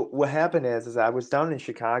 And so what happened is I was down in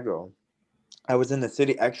Chicago. I was in the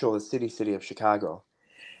city, actual city of Chicago.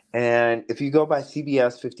 And if you go by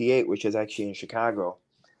CBS 58, which is actually in Chicago,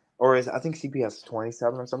 or is I think CBS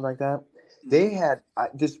 27 or something like that. They Mhm. had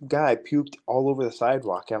this guy puked all over the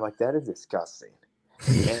sidewalk. I'm like, that is disgusting.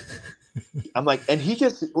 And I'm like, and he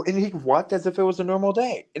walked as if it was a normal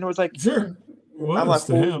day. And it was like, Sure, it I'm like, was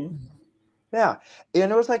to holy, him. yeah.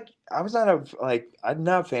 And it was like, I'm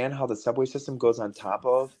not a fan how the subway system goes on top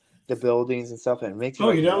of the buildings and stuff, and it makes it Oh,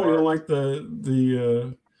 like you don't more. like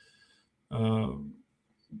the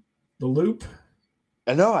loop?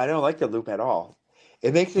 And no, I don't like the loop at all.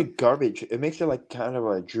 It makes it garbage. It makes it like kind of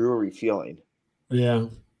a dreary feeling. Yeah.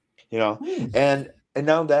 You know, Hmm. and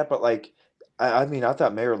now that, but like, I mean, I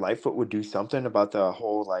thought Mayor Lightfoot would do something about the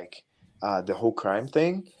whole crime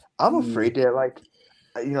thing. I'm Hmm. afraid that like,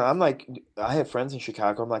 I'm like, I have friends in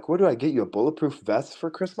Chicago. I'm like, what do I get you, a bulletproof vest for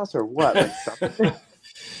Christmas or what? Like something?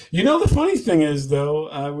 You know, the funny thing is, though,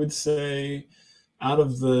 I would say out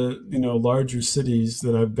of the larger cities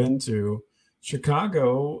that I've been to,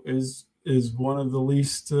 Chicago is one of the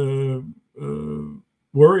least uh,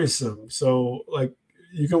 worrisome. So, like,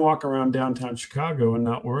 you can walk around downtown Chicago and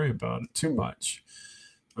not worry about it too much.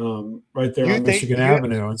 Right there You on think Michigan you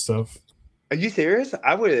Avenue and stuff. are you serious?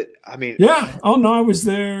 I would. I mean, Yeah. Oh no, I was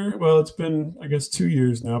there. Well, it's been I guess 2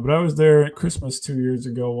 years now, but I was there at Christmas 2 years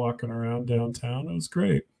ago, walking around downtown. It was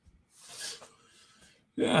great.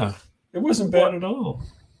 Yeah, it wasn't bad well, at all.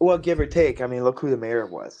 well, give or take. I mean, look who the mayor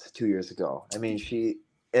was 2 years ago. I mean,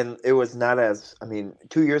 and it was not as. I mean,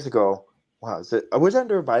 2 years ago. Wow, was it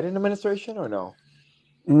under a Biden administration or no?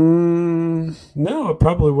 No, it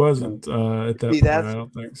probably wasn't at that See, point. I that's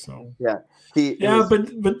don't think so. yeah. See, it Yeah,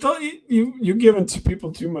 was. you're giving to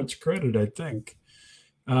people too much credit. I think.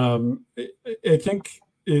 I think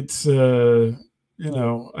it's I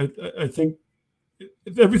think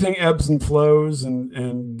everything ebbs and flows,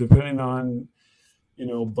 and depending on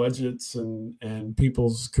budgets and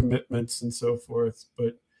people's commitments and so forth.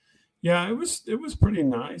 But yeah, it was pretty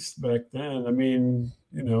nice back then. I mean,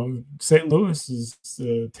 St. Louis is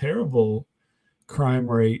a terrible crime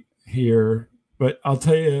rate here, but I'll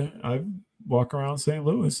tell you, I walk around St.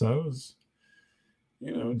 Louis. I was,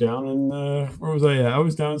 down in where was I at? I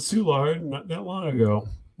was down in Soulard not that long ago,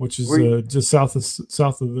 which is Were just south of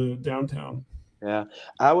the downtown. Yeah,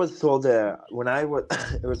 I was told when I was.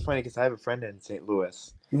 It was funny because I have a friend in St.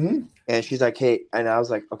 Louis, Hmm. and she's like, "Hey," and I was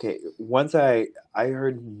like, "Okay." Once I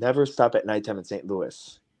heard never stop at nighttime in St.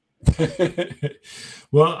 Louis.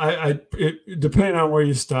 Well, depending on where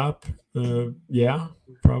you stop, yeah,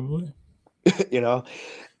 probably. You know,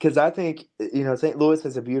 because I think St. Louis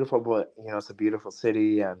is a beautiful, but it's a beautiful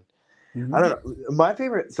city, and I don't know. My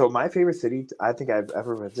favorite city I think I've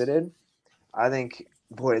ever visited, I think,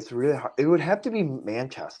 boy, it's really hard. It would have to be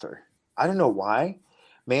Manchester. I don't know why.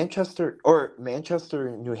 Manchester,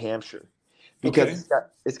 New Hampshire. Because Okay.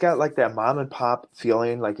 it's got like that mom and pop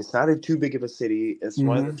feeling. Like it's not too big of a city. It's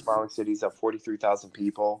one of the smaller cities of 43,000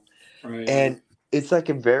 people. Right. And it's like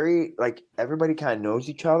a very like everybody kind of knows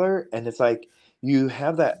each other, and it's like you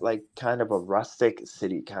have that like kind of a rustic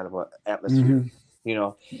city kind of a atmosphere, you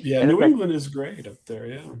know. Yeah, And it's New like England is great up there.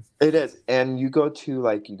 Yeah. it is, and you go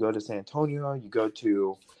to San Antonio, you go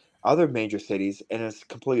to other major cities, and it's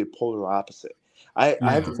completely polar opposite. I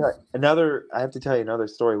have Yeah. to tell you another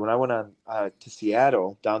story. When I went on to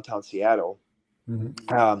Seattle, downtown Seattle,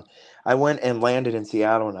 um, I went and landed in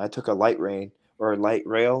Seattle, and I took a light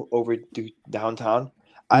rail over to downtown.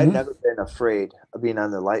 I've never been afraid of being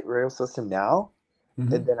on the light rail system now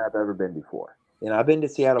than I've ever been before. And I've been to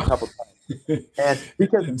Seattle a couple times, and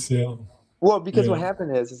And so, because yeah. what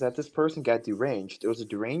happened is that this person got deranged. It was a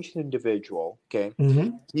deranged individual. Okay,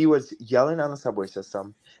 Mm-hmm. he was yelling on the subway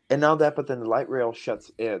system, and now that, but then the light rail shuts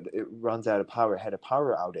in. It runs out of power. It had a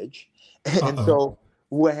power outage, and Uh-oh. so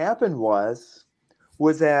what happened was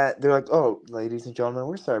that they're like, "Oh, ladies and gentlemen,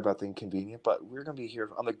 we're sorry about the inconvenience, but we're gonna be here."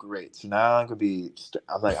 I'm like, "Great." So now I'm gonna be.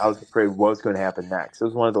 I'm like, I was afraid what was going to happen next. It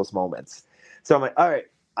was one of those moments. So I'm like, "All right,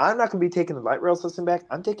 I'm not gonna be taking the light rail system back.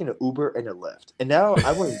 I'm taking an Uber and a Lyft." And now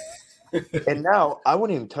I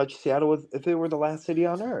wouldn't even touch Seattle if it were the last city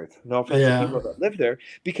on earth. No offense to Yeah. people that live there,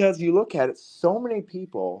 because you look at it, so many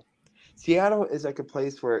people. Seattle is like a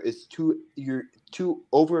place where you're too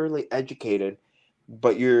overly educated,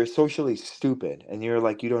 but you're socially stupid, and you're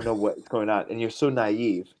like you don't know what's going on, and you're so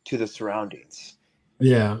naive to the surroundings.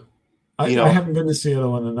 Yeah. You I know, haven't been to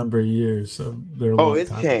Seattle in a number of years, so they're a oh, long it's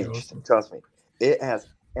time ago. changed. So. Trust me, it has.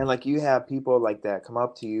 And like you have people like that come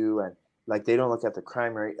up to you and like they don't look at the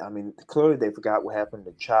crime rate. I mean, clearly they forgot what happened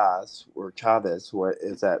to Chavez, who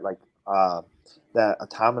is that like that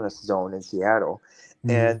autonomous zone in Seattle,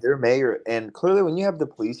 and their mayor. And clearly, when you have the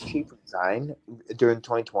police chief resign during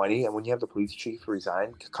 2020, and when you have the police chief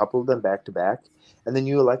resign, a couple of them back to back, and then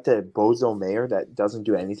you elect a bozo mayor that doesn't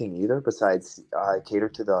do anything either besides cater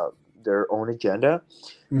to their own agenda.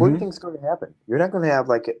 What do you think is going to happen? You're not going to have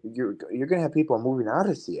like you're going to have people moving out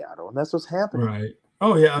of Seattle, and that's what's happening. Right.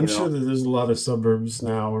 Oh yeah, I'm You sure know? that there's a lot of suburbs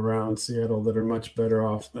now around Seattle that are much better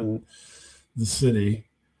off than the city.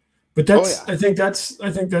 But Oh that's yeah,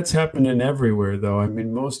 I think that's happening everywhere though. I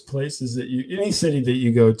mean, most places that any city that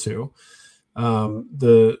you go to,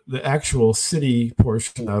 the actual city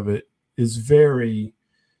portion of it is very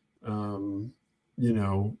you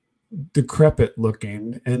know, decrepit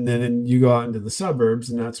looking, and then you go out into the suburbs,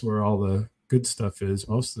 and that's where all the good stuff is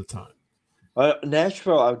most of the time.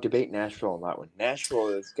 Nashville. I would debate Nashville on that one.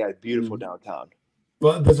 Nashville has got a beautiful Mm. downtown.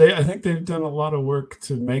 But I think they've done a lot of work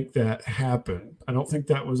to make that happen. I don't think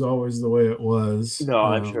that was always the way it was. No,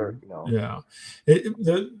 I'm sure. No. Yeah,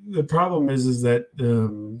 the problem is that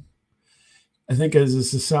I think as a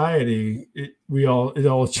society, it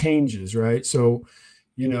all changes, right? So,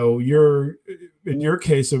 you're in your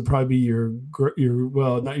case, it would probably be your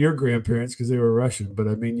well, not your grandparents because they were Russian, but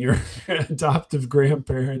I mean your adoptive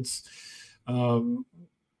grandparents. Um,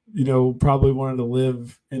 probably wanted to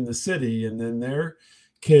live in the city, and then their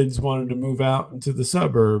kids wanted to move out into the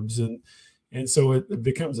suburbs, and so it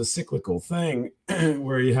becomes a cyclical thing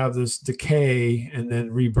where you have this decay and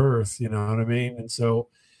then rebirth. You know what I mean? And so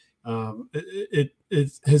it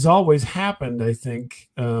has always happened. I think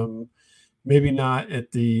maybe not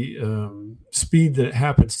at the speed that it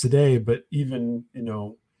happens today, but even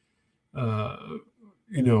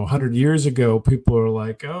 100 years ago, people are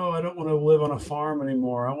like, oh, I don't want to live on a farm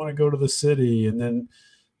anymore. I want to go to the city. And then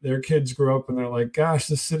their kids grow up and they're like, gosh,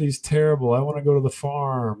 the city's terrible. I want to go to the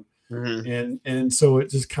farm. Mm-hmm. And so it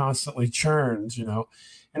just constantly churns. And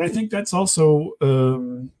I think that's also,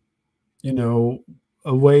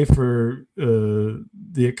 a way for the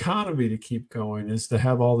economy to keep going is to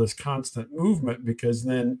have all this constant movement, because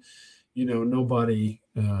then, nobody,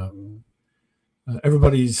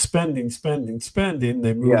 everybody's spending.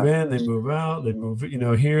 They move Yeah. in, they move out, they move,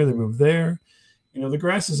 here, they move there. The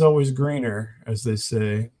grass is always greener, as they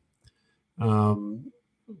say,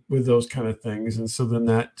 with those kind of things. And so then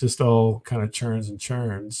that just all kind of churns and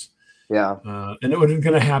churns. Yeah. And it was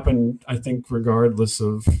going to happen, I think, regardless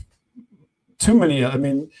of too many. I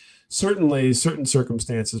mean, certainly certain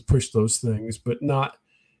circumstances push those things, but not.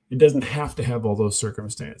 It doesn't have to have all those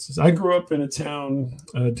circumstances. I grew up in a town,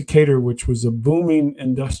 Decatur, which was a booming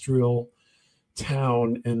industrial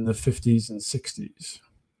town in the 50s and 60s.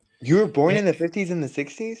 You were born in the 50s and the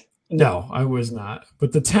 60s? No, I was not.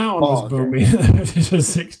 But the town was Oh, okay. booming in the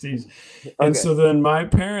 60s. And Okay. so then my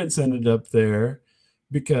parents ended up there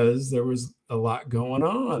because there was a lot going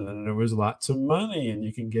on and there was lots of money and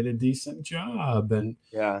you can get a decent job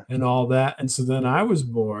Yeah. and all that. And so then I was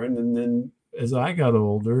born, and then as I got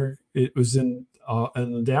older, it was in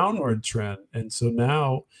the downward trend. And so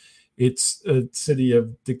now it's a city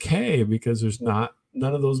of decay because none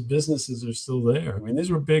of those businesses are still there. I mean,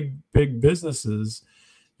 these were big businesses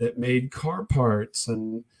that made car parts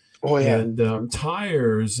and Oh yeah.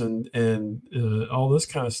 tires and all this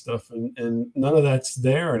kind of stuff, and none of that's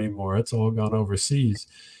there anymore. It's all gone overseas,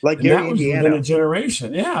 Like and that Gary, was within a Indiana.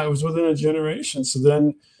 generation. Yeah, it was within a generation. So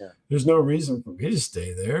then Yeah. there's no reason for me to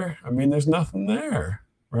stay there. I mean, there's nothing there,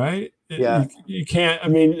 right? Yeah. You can't. I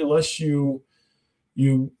mean, unless you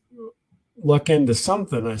luck into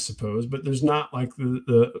something, I suppose. But there's not like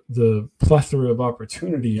the plethora of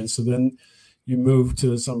opportunity, and so then you move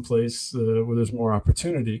to some place where there's more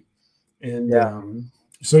opportunity. And Yeah.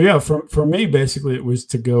 so, yeah, for me, basically, it was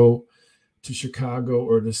to go to Chicago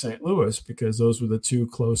or to St. Louis because those were the two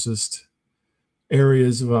closest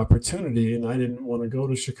areas of opportunity. And I didn't want to go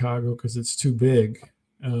to Chicago because it's too big.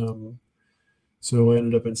 So I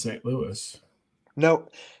ended up in St. Louis. No,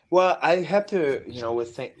 well, I have to,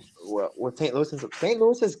 with St. Louis, St.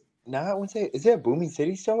 Louis is now, I would say, is it a booming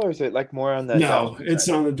city still, or is it like more on the No, downward it's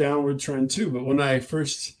trend? on the downward trend too. But when I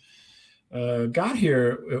first got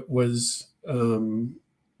here, it was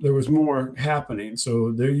there was more happening.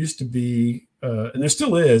 So there used to be, and there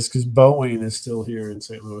still is, because Boeing is still here in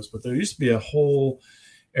St. Louis. But there used to be a whole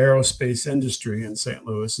aerospace industry in St.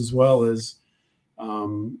 Louis, as well as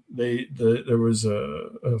there was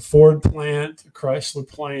a Ford plant, a Chrysler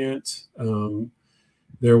plant.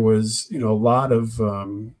 There was a lot of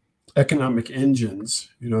economic engines.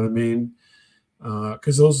 You know what I mean?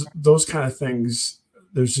 Because those kind of things,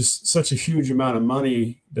 there's just such a huge amount of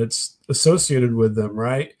money that's associated with them,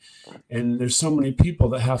 right? And there's so many people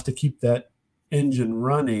that have to keep that engine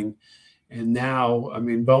running. And now, I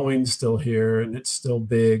mean, Boeing's still here and it's still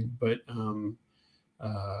big, but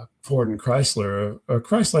Ford and Chrysler,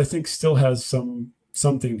 Chrysler, I think, still has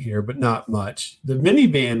something here, but not much. The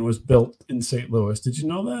minivan was built in St. Louis. Did you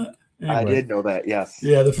know that? I Anyway, did know that, yes.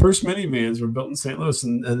 yeah, the first minivans were built in St. Louis,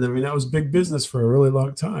 and I mean that was big business for a really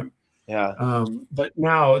long time. Yeah. But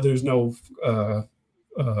now there's no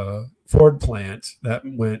Ford plant that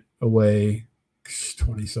went away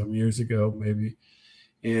 20 some years ago, maybe,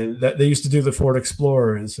 and that they used to do the Ford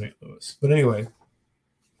Explorer in St. Louis. But anyway,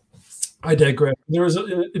 I digress.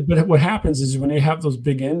 But what happens is when you have those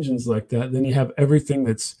big engines like that, then you have everything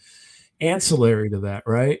that's ancillary to that,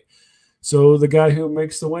 right? So the guy who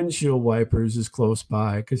makes the windshield wipers is close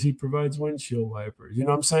by because he provides windshield wipers. You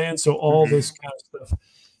know what I'm saying? So all this kind of stuff.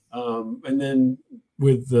 And then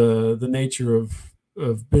with the nature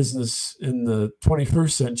of business in the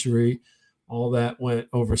 21st century, all that went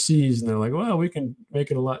overseas, and they're like, well, we can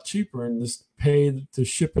make it a lot cheaper and just pay to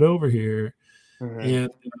ship it over here.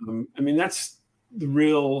 And I mean, that's the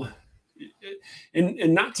real,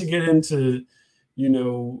 and not to get into,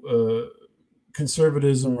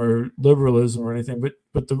 conservatism or liberalism or anything,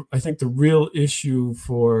 but I think the real issue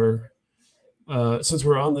for since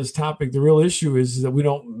we're on this topic, the real issue is that we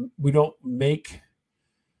don't make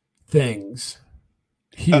things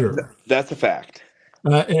here. That's a fact.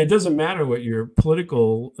 And it doesn't matter what your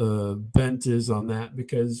political bent is on that,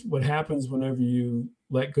 because what happens whenever you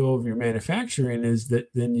let go of your manufacturing is that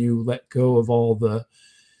then you let go of all the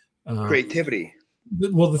creativity.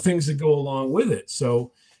 The things that go along with it.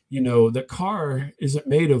 So, the car isn't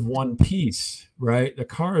made of one piece, right? The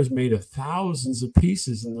car is made of thousands of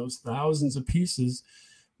pieces, and those thousands of pieces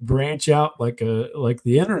branch out like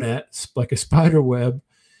the internet, like a spider web,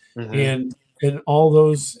 and all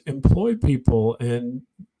those employ people, and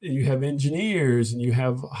you have engineers, and you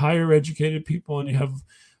have higher educated people, and you have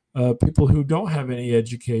people who don't have any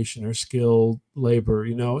education or skilled labor,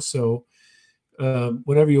 So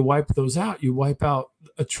whenever you wipe those out, you wipe out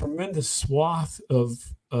a tremendous swath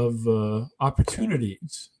of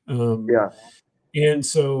opportunities. And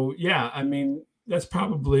so, yeah, I mean, that's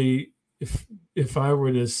probably, if I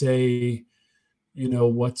were to say,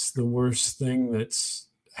 what's the worst thing that's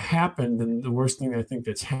happened, and the worst thing I think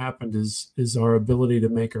that's happened is our ability to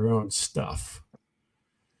make our own stuff.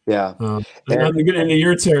 Yeah. And I'm getting into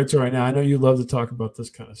your territory now. I know you love to talk about this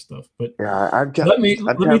kind of stuff, but let me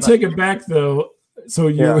take it back though. So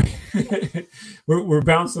we're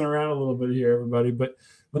bouncing around a little bit here, everybody, but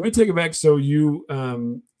let me take it back. So you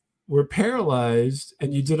were paralyzed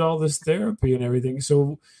and you did all this therapy and everything.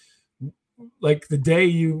 So like the day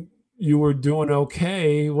you were doing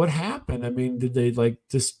okay, what happened? I mean, did they like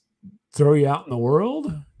just throw you out in the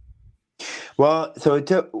world? Well, so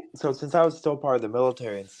since I was still part of the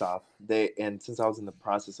military and stuff, and since I was in the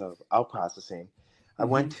process of out processing, I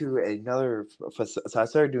went to another. So I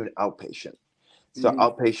started doing outpatient. So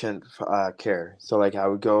outpatient care. So like I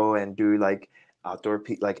would go and do like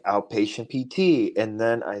like outpatient PT, and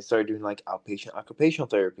then I started doing like outpatient occupational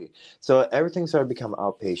therapy. So everything started to become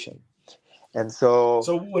outpatient. And so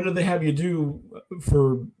So what do they have you do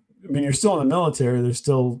for? I mean, you're still in the military. They're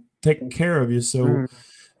still taking care of you. So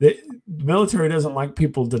the military doesn't like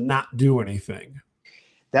people to not do anything.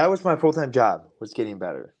 that was my full-time job, was getting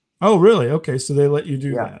better. Oh, really? Okay, so they let you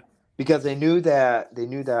do Yeah. that. Because they knew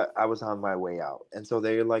that I was on my way out, and so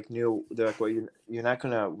they're like, well, you're not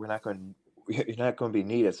gonna we're not gonna you're not gonna be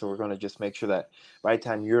needed, so we're gonna just make sure that by the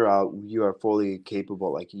time you're out, you are fully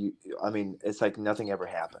capable. Like I mean, it's like nothing ever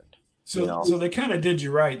happened. So they kind of did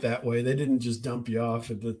you right that way. They didn't just dump you off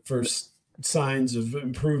at the first signs of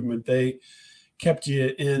improvement. They kept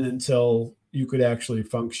you in until you could actually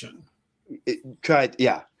function. Tried,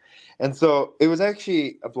 yeah. And so it was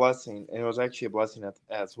actually a blessing, and it was actually a blessing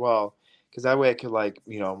as well, because that way I could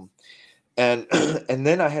and and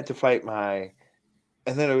then I had to fight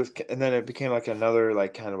and then it became like another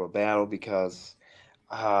like kind of a battle because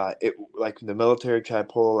it like the military tried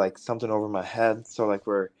to pull like something over my head. So like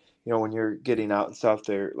when you're getting out and stuff,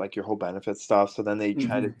 they're like your whole benefit stuff. So then they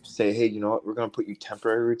try to say, hey, you know what, we're gonna put you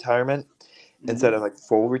temporary retirement instead of like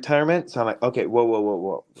full retirement. So I'm like, okay,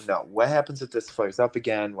 whoa. No, what happens if this flares up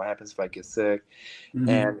again? What happens if I get sick?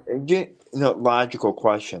 And logical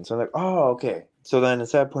questions. So I'm like, oh, okay. So then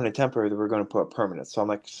instead of putting a temporary, we're going to put a permanent. So I'm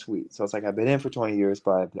like, sweet. So it's like I've been in for 20 years,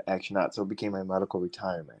 but I've actually not. So it became my medical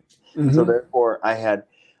retirement. So therefore, I had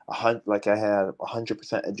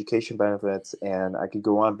 100% education benefits, and I could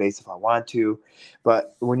go on base if I want to.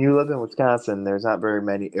 But when you live in Wisconsin, there's not very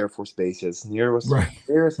many Air Force bases. Nearest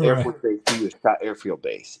Air Force base to you is Scott Airfield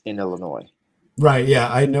Base in Illinois. Right.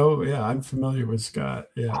 Yeah, I know. Yeah, I'm familiar with Scott.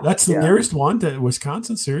 Yeah, that's the nearest one to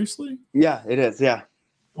Wisconsin. Seriously? Yeah, it is. Yeah.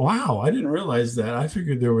 Wow, I didn't realize that. I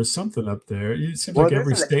figured there was something up there. It seems like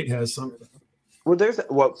every state has something. There's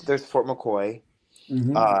Fort McCoy.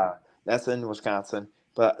 That's in Wisconsin,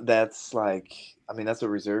 but that's like, I mean, that's a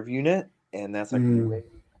reserve unit, and that's like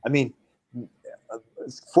I mean,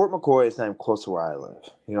 Fort McCoy is not even close to where I live,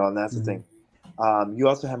 and that's the thing. You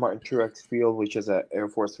also have Martin Truex Field, which is an Air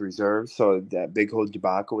Force Reserve. So that big whole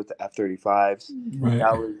debacle with the F-35s,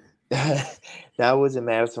 that was in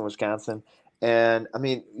Madison, Wisconsin. And I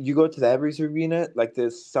mean, you go to that reserve unit, like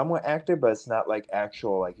this somewhat active, but it's not like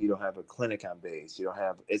actual, like you don't have a clinic on base. You don't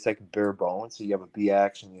have, it's like bare bones. So you have a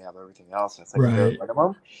BX and you have everything else. It's like a bare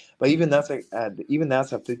minimum. But even that's a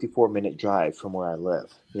 54-minute drive from where I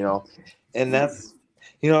live, and that's,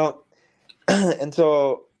 and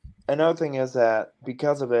so another thing is that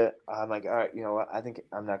because of it, I'm like, all right, you know what? I think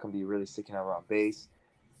I'm not going to be really sticking around base.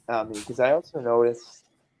 Because I also noticed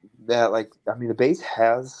that, like, I mean, the base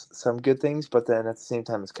has some good things, but then at the same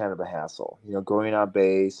time, it's kind of a hassle, going on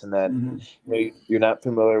base, and then you're not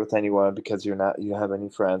familiar with anyone because you don't have any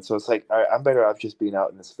friends. So it's like, all right, I'm better off just being out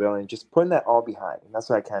in the civilian, just putting that all behind. And that's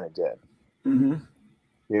what I kind of did,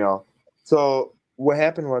 So what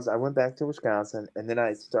happened was I went back to Wisconsin, and then I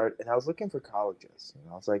was looking for colleges.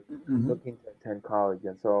 I was like looking to attend college,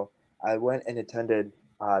 and so I went and attended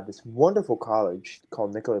this wonderful college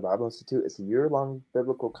called Nicolay Bible Institute. It's a year-long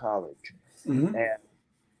biblical college, and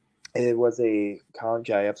it was a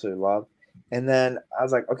college I absolutely loved. And then I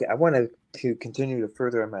was like, okay, I wanted to continue to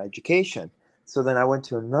further my education. So then I went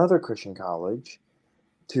to another Christian college,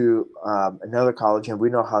 and we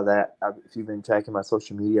know how that. If you've been tracking my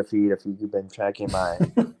social media feed, if you've been tracking my,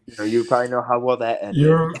 you probably know how well that ended.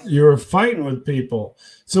 You're fighting with people.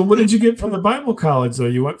 So what did you get from the Bible college though?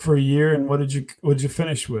 You went for a year, and what did you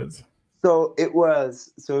finish with? So it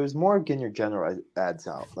was more getting your general ads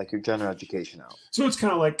out, like your general education out. So it's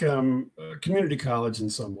kind of like community college in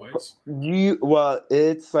some ways.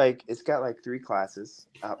 It's got like 3 classes.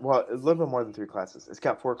 A little bit more than 3 classes. It's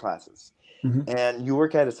got 4 classes. And you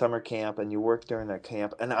work at a summer camp, and you work during that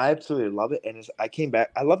camp, and I absolutely love it. And I came back.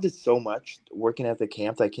 I loved it so much working at the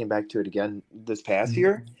camp that I came back to it again this past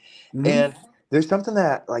year. And there's something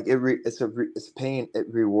that like it's pain.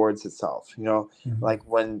 It rewards itself. Like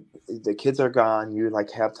when the kids are gone, you like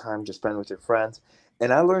have time to spend with your friends.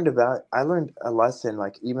 And I learned a lesson,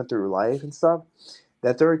 like even through life and stuff,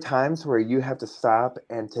 that there are times where you have to stop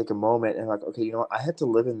and take a moment and like, okay, I have to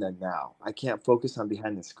live in the now. I can't focus on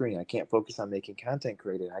behind the screen. I can't focus on making content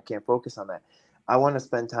created. I can't focus on that. I want to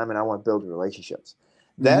spend time and I want to build relationships.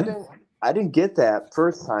 I didn't get that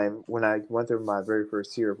first time when I went through my very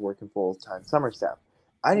first year of working full-time summer staff.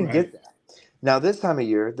 I didn't get that. Now this time of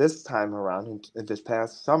year, this time around, in this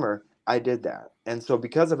past summer, I did that, and so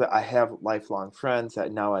because of it, I have lifelong friends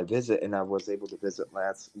that now I visit, and I was able to visit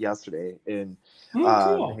yesterday in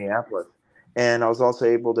Oh, cool. Minneapolis, and I was also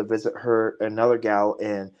able to visit another gal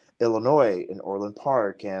in Illinois, in Orland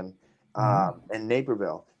Park, and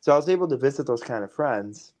Naperville. So I was able to visit those kind of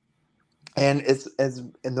friends, and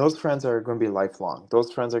and those friends are going to be lifelong.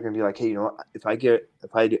 Those friends are going to be like, hey, you know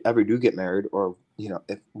what? Ever do get married, or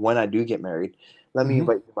if when I do get married, let me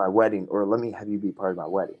invite you to my wedding, or let me have you be part of my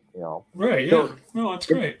wedding. Right. Yeah. So No, that's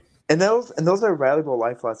and, great. and those are valuable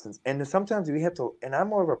life lessons. And sometimes we have to. And I'm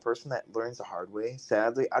more of a person that learns the hard way.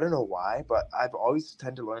 Sadly, I don't know why, but I've always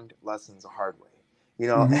tend to learn lessons the hard way. You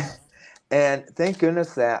know. Mm-hmm. And thank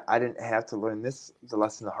goodness that I didn't have to learn the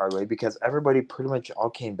lesson the hard way, because everybody pretty much all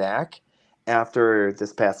came back after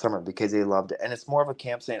this past summer because they loved it. And it's more of a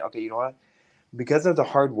camp saying, okay, you know what? Because of the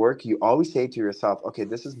hard work, you always say to yourself, okay,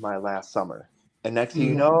 this is my last summer. And next thing you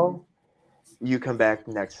Mm-hmm. know, you come back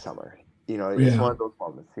next summer. It's Yeah. one of those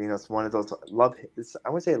moments. It's one of those I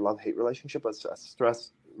wouldn't say a love hate relationship, but it's a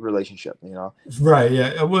stress relationship. Right.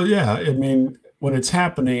 Yeah. Well, yeah. I mean, when it's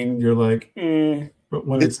happening, you're like, but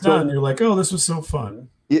when it's It's done, so you're like, oh, this was so fun.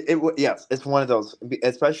 Yes, it's one of those.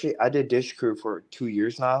 Especially, I did dish crew for 2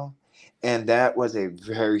 years now, and that was a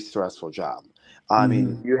very stressful job. I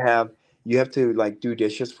mean, Mm-hmm. you have to like do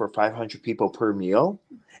dishes for 500 people per meal,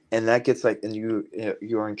 and that gets like, and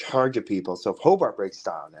you're in charge of people. So if Hobart breaks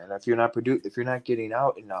down, and if you're not getting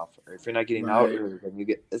out enough, or if you're not getting out Right. early, then you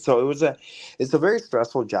get. So it's a very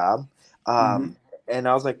stressful job. Mm-hmm. And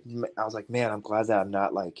I was like, man, I'm glad that I'm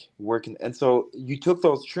not like working. And so you took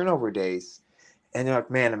those turnover days, and you're like,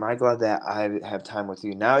 man, am I glad that I have time with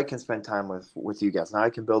you? Now I can spend time with you guys. Now I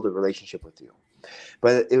can build a relationship with you.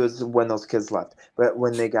 But it was when those kids left. But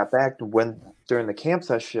when they got back, during the camp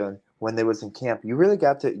session, when they was in camp, you really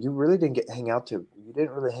didn't you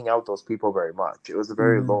didn't really hang out with those people very much. It was a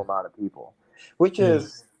very Mm-hmm. low amount of people, which Yeah.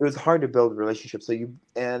 is it was hard to build relationships.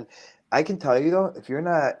 And I can tell you though, if you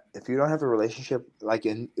don't have a relationship like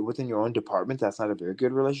within your own department, that's not a very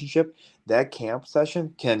good relationship. That camp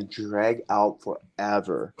session can drag out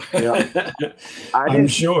forever. I I'm didn't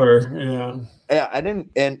sure. Yeah. Yeah, I didn't,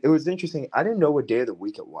 and it was interesting. I didn't know what day of the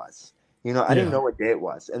week it was. I didn't Yeah. know what day it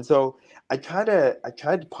was, and so I tried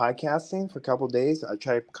podcasting for a couple of days.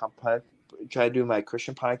 Try to do my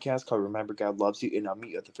Christian podcast called "Remember God Loves You," and I'll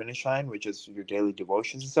meet you at the finish line, which is your daily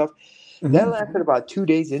devotions and stuff. That Mm-hmm. lasted about 2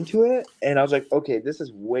 days into it, and I was like, okay, this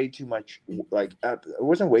is way too much. Like, it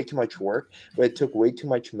wasn't way too much work, but it took way too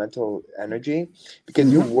much mental energy,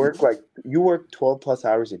 because Mm-hmm. you work 12 plus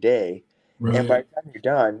hours a day, and by Right. the time you're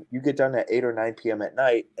done, you get done at 8 or 9 p.m. at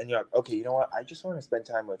night, and you're like, okay, you know what? I just want to spend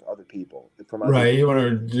time with other people, from other Right. You people.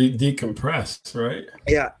 want to decompress, right?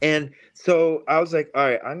 Yeah, and so I was like, all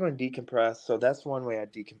right, I'm going to decompress. So that's one way I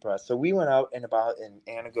decompress. So we went out and about in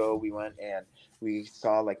Anago. We went and we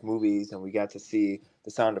saw like movies, and we got to see The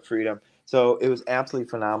Sound of Freedom. So it was absolutely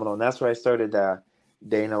phenomenal, and that's where I started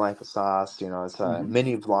Day in the Life of Sauce. It's a Mm-hmm.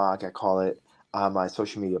 mini vlog, I call it, on my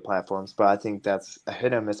social media platforms. But I think that's a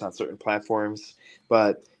hit and miss on certain platforms.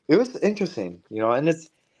 But it was interesting,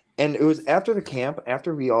 and it was after the camp,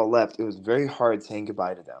 after we all left. It was very hard saying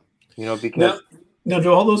goodbye to them, Now, because now,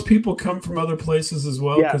 do all those people come from other places as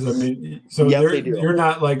well? Because I yes, mean, so yes, they do. you're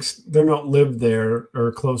not like they don't live there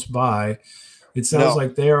or close by. It sounds No.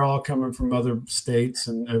 like they are all coming from other states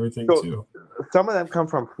and everything So too. some of them come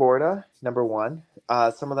from Florida, number one.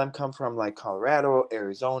 Some of them come from like Colorado,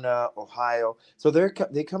 Arizona, Ohio. So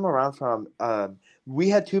they come around from. We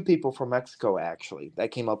had two people from Mexico actually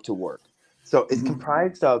that came up to work. So it's Mm-hmm.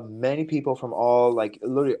 comprised of many people from all, like,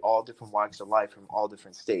 literally all different walks of life from all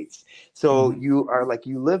different states. So Mm-hmm. you are like,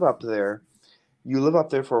 you live up there. You live up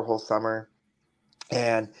there for a whole summer,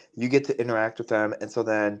 and you get to interact with them. And so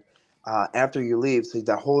then, after you leave, so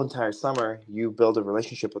that whole entire summer, you build a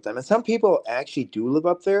relationship with them. And some people actually do live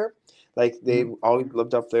up there, like Mm-hmm. they've always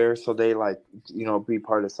lived up there, so they like, be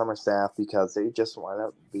part of summer staff because they just want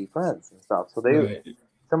to be friends and stuff. So Right.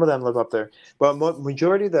 some of them live up there, but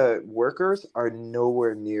majority of the workers are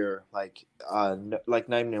nowhere near like, like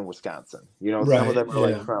not even in Wisconsin. Some of Right. them are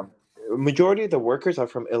like Yeah. from. Majority of the workers are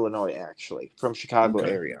from Illinois, actually, from Chicago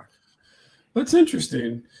Okay. area. That's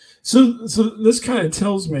interesting. So this kind of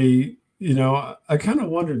tells me, I kind of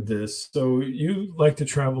wondered this. So you like to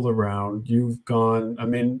travel around. You've gone. I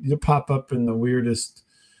mean, you pop up in the weirdest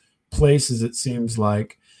places. It seems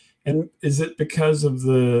like, and is it because of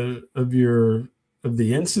the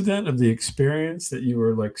incident of the experience that you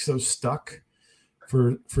were like so stuck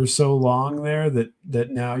for so long there that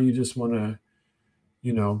now you just want to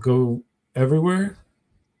go everywhere?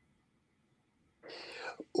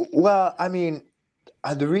 Well, I mean,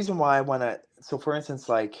 the reason why I want to, so for instance,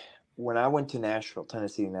 like when I went to Nashville,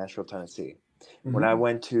 Tennessee, when I Mm-hmm.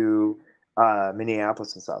 went to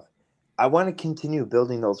Minneapolis and stuff, I want to continue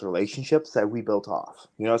building those relationships that we built off.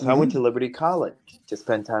 So I went Mm-hmm. to Liberty College to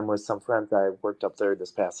spend time with some friends I worked up there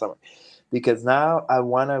this past summer, because now I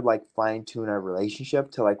want to like fine tune our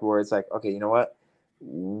relationship to like where it's like, okay, you know what?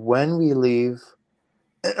 When we leave,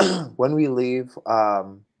 when we leave,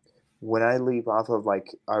 when I leave off of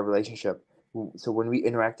like our relationship, so when we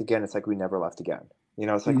interact again, it's like we never left again.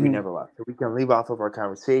 It's like we Mm-hmm. never left. So we can leave off of our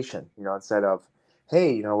conversation, instead of,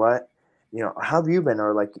 hey, you know what, how have you been?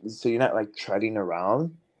 Or like, so you're not like treading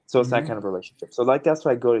around. So it's that Mm-hmm. kind of relationship. So like that's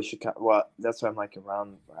why I go to Chicago. Well, that's why I'm like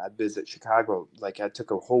around. I visit Chicago. Like I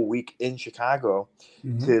took a whole week in Chicago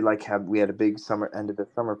Mm-hmm. to like we had a big end of the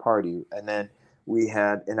summer party, and then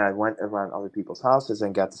and I went around other people's houses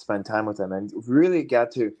and got to spend time with them, and really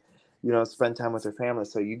got to spend time with their family.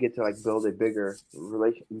 So you get to like build a bigger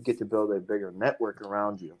relation. You get to build a bigger network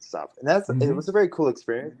around you and stuff. And it Mm-hmm. was a very cool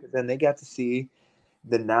experience because then they got to see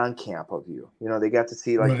the non-camp of you. They got to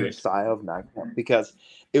see like your Right. style of non-camp, because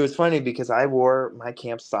it was funny because I wore my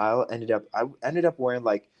camp style. I ended up wearing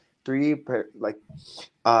like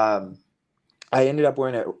um I ended up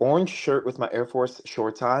wearing an orange shirt with my Air Force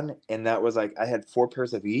shorts on, and that was like I had 4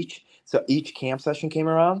 pairs of each. So each camp session came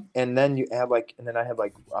around, and then I had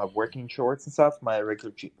like working shorts and stuff, my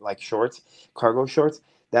regular like shorts, cargo shorts.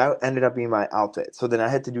 That ended up being my outfit. So then I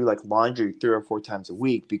had to do like laundry 3 or 4 times a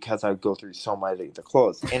week because I would go through so many of the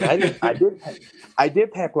clothes. And I did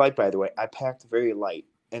pack light, by the way. I packed very light,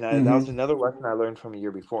 and that was Mm-hmm. another lesson I learned from a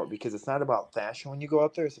year before, because it's not about fashion when you go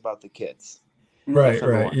out there; it's about the kids. That's Right.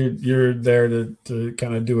 number Right. one. You're there to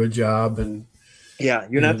kind of do a job Yeah,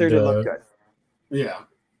 you're not there and to look good. yeah.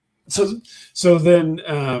 So so then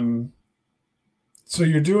so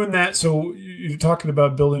you're doing that. So you're talking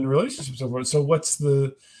about building relationships so forth. So what's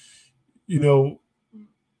the you know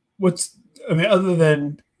what's I mean, other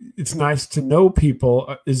than it's nice to know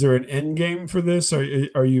people, is there an end game for this?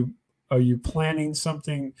 Are you planning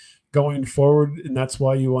something going forward, and that's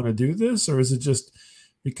why you want to do this, or is it just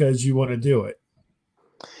because you want to do it?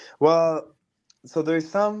 Well, so there's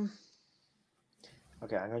some.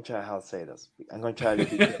 Okay, I'm gonna try how to say this. I'm gonna try to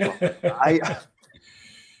be careful. I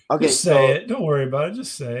okay, Just say so it. Don't worry about it.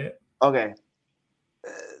 Just say it. okay.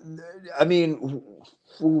 I mean,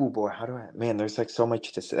 ooh boy, how do I? Man, there's like so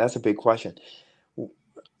much to say. That's a big question.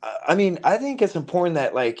 I mean, I think it's important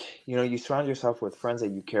that like you surround yourself with friends that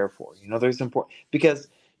you care for. There's important because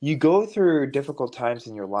you go through difficult times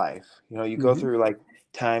in your life. You go Hmm. through like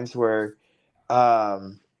times where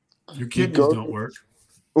um Your you kidneys go don't through. work.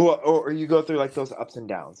 Or you go through like those ups and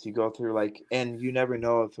downs. You go through like, and you never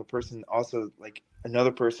know if a person also like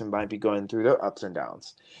another person might be going through their ups and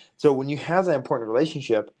downs. So when you have that important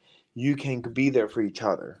relationship, you can be there for each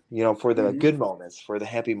other, for the Hmm. good moments, for the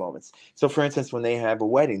happy moments. So for instance, when they have a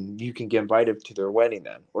wedding, you can get invited to their wedding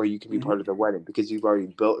then, or you can be Hmm. part of their wedding because you've already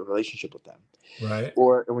built a relationship with them. Right.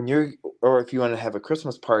 Or when you're, or if you want to have a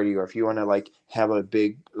Christmas party, or if you want to like have a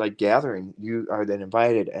big like gathering, you are then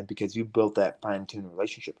invited, and because you built that fine-tuned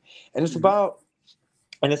relationship. And it's Hmm. about,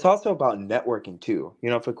 and it's also about networking too.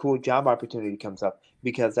 If a cool job opportunity comes up,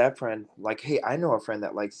 because that friend, like, hey, I know a friend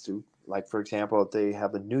that likes to, like, for example, if they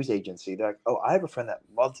have a news agency, they're like, oh, I have a friend that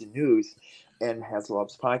loves the news and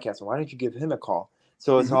loves podcasts. Why don't you give him a call?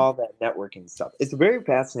 So it's Hmm. all that networking stuff. It's very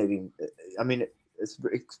fascinating. I mean, it's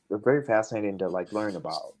very fascinating to like learn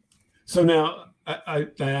about. So now I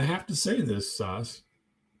have to say this, Sauce,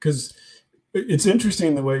 because it's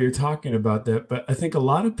interesting the way you're talking about that. But I think a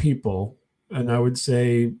lot of people, and I would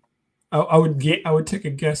say, I would take a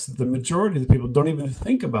guess that the majority of the people don't even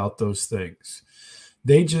think about those things.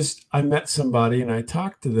 I met somebody and I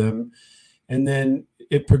talked to them, and then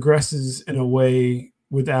it progresses in a way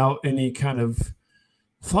without any kind of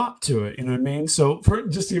thought to it. You know what I mean? So, for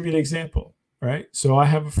just to give you an example, right? So, I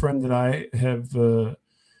have a friend that I have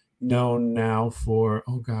known now for,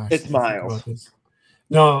 oh gosh, It's let me think about Miles. this.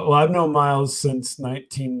 No, well, I've known Miles since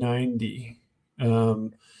 1990.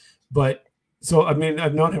 But so I mean,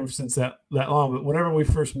 I've known him since that long. But whenever we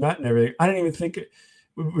first met and everything, I didn't even think it.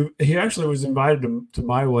 He actually was invited to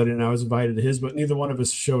my wedding, and I was invited to his, but neither one of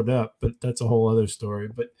us showed up. But that's a whole other story.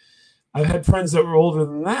 But I've had friends that were older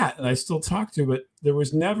than that, and I still talk to, but there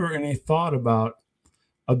was never any thought about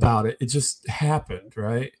it. It just happened,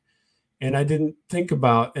 right? And I didn't think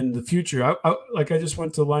about in the future. I just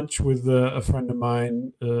went to lunch with a friend of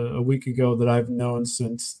mine a week ago that I've known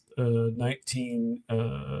since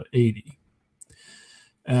 1980,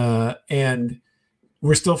 and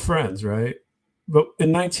we're still friends, right? But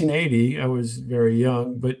in 1980, I was very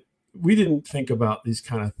young, but we didn't think about these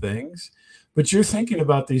kind of things, but you're thinking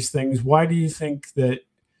about these things. Why do you think that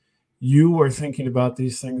you are thinking about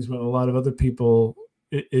these things when a lot of other people,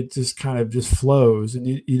 it just kind of just flows, and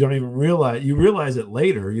you don't even you realize it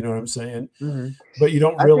later, you know what I'm saying? Mhm. But you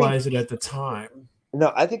don't I think realize it at the time.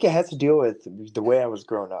 no, I think it has to deal with the way I was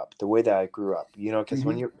growing up, the way that I grew up. Because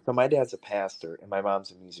Mm-hmm. so my dad's a pastor and my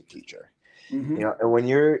mom's a music teacher. Mm-hmm. And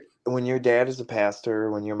when your dad is a pastor,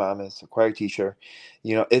 when your mom is a choir teacher,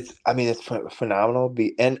 it's phenomenal.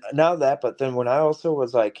 And now that, but then when I also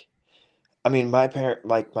was like, my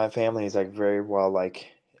family is like very well, like,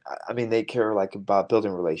 they care like about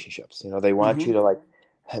building relationships. They want Mm-hmm. you to like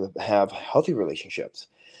have healthy relationships.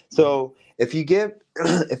 So if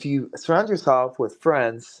you surround yourself with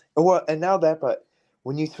friends, well, and now that, but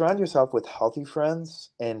when you surround yourself with healthy friends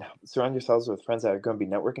and surround yourselves with friends that are going to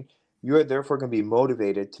be networking, you are therefore going to be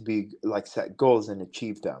motivated to be like set goals and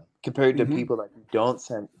achieve them compared to Mm-hmm. people that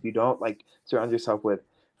you don't like surround yourself with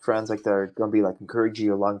friends like that are going to be like encourage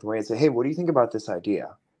you along the way and say, hey, what do you think about this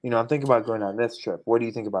idea? I'm thinking about going on this trip. What do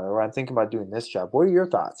you think about it? Or I'm thinking about doing this job. What are your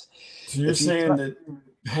thoughts? So you're If you saying that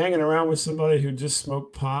hanging around with somebody who just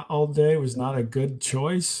smoked pot all day was not a good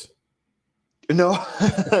choice? No,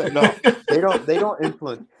 no, they don't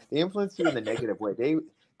influence. They influence you in the negative way. They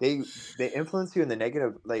they influence you in the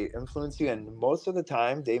negative. They influence you, and most of the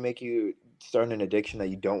time, they make you start an addiction that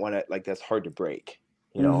you don't want to like. That's hard to break.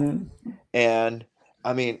 You know, Mm-hmm. and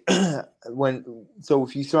I mean,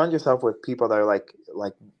 if you surround yourself with people that are like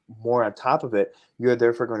more on top of it, you're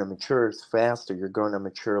therefore going to mature faster. You're going to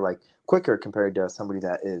mature like quicker compared to somebody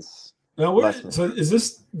that is Now, less so mature. is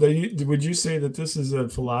this would you say that this is a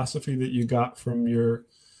philosophy that you got from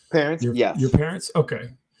Parents, your yes. parents? Okay.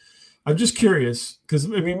 I'm just curious because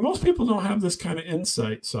I mean most people don't have this kind of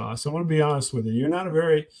insight, Sauce. I want to be honest with you. You're not a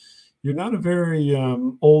very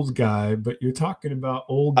old guy, but you're talking about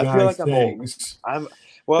old I feel guy like I'm old. things. I'm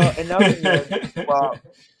well.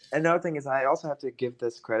 Another thing is I also have to give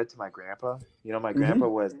this credit to my grandpa. My grandpa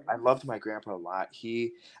Hmm. was. I loved my grandpa a lot.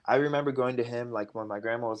 I remember going to him like when my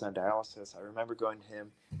grandma was on dialysis. I remember going to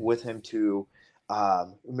him with him to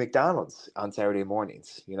McDonald's on Saturday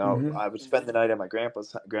mornings. Hmm. I would spend the night at my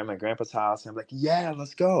grandpa's house, and I'm like, yeah,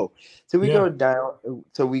 let's go. So we Yeah. go down.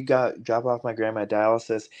 So we got drop off my grandma at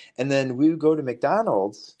dialysis, and then we would go to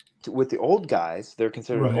McDonald's with the old guys. They're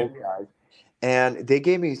considered Right. old guys, and they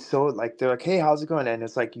gave me so like they're like, hey, how's it going? And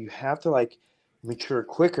it's like you have to like mature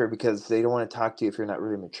quicker because they don't want to talk to you if you're not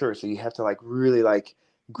really mature. So you have to like really like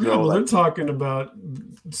Yeah. grow Well, they're like talking about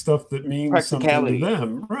stuff that means something to practicality.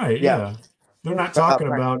 them, right? Yeah, Yeah. They're not talking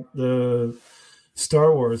about the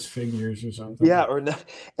Star Wars figures or something. yeah, or not,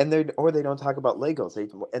 and they don't talk about Legos.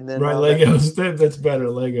 And then Right. now that Legos. That's better.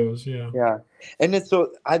 Legos. Yeah. yeah, and then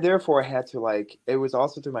so I therefore had to like it was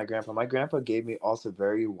also through my grandpa. My grandpa gave me also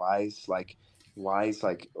very wise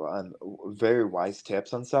very wise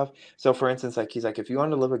tips on stuff. So for instance, like he's like, if you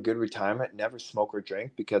want to live a good retirement, never smoke or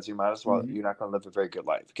drink because you might as well Hmm. you're not going to live a very good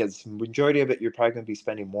life because majority of it you're probably going to be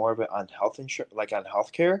spending more of it on health insurance, like on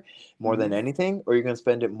healthcare, more than Hmm. anything, or you're going to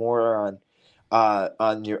spend it more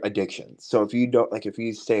on your addiction. So if you don't like if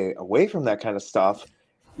you stay away from that kind of stuff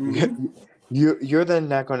Hmm. you're then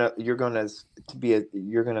not gonna you're gonna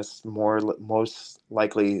most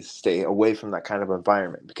likely stay away from that kind of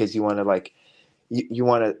environment because you want to like you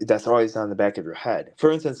want to that's always on the back of your head.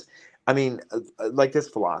 For instance, like this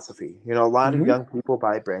philosophy, a lot of Hmm. young people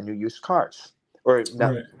buy brand new used cars or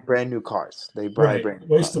not Right. brand new cars. They buy Right. brand new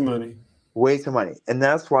Waste cars, of money. waste of money, and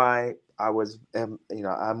that's why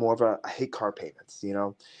I'm more of I hate car payments,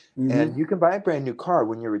 and Hmm. you can buy a brand new car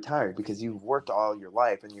when you're retired because you've worked all your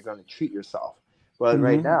life and you're going to treat yourself. But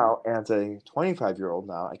right Hmm. now, as a 25-year-old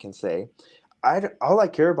now, I can say, all I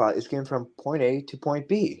care about is getting from point A to point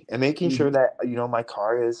B and making sure Hmm. that, my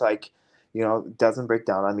car is like, doesn't break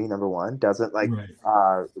down on me, number one, doesn't like Right.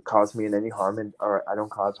 cause me in any harm or I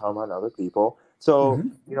don't cause harm on other people. So,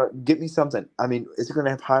 Hmm. get me something. I mean, is it going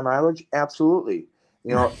to have high mileage? Absolutely.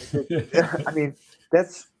 I mean,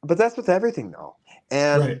 that's with everything though.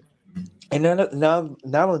 And Right. and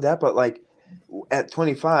not only that, but like at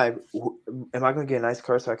 25, am I going to get a nice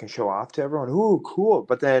car so I can show off to everyone? Ooh, cool.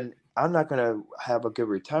 But then I'm not going to have a good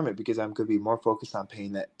retirement because I'm going to be more focused on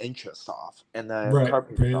paying that interest off and the Right. car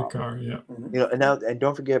Pay payments the off. car. Yeah. Hmm. And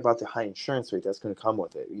don't forget about the high insurance rate that's going to come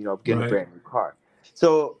with it. Getting a Right. brand new car.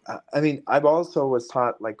 So I mean, I've also was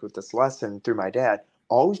taught like with this lesson through my dad.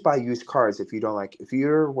 Always buy used cars if you don't like. If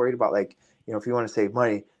you're worried about like if you want to save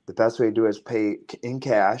money, the best way to do it is pay in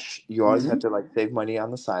cash. You always have Hmm. to like save money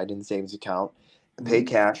on the side in the savings account, pay Hmm.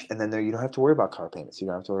 cash, and then there you don't have to worry about car payments. You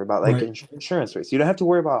don't have to worry about like Right. insurance rates. You don't have to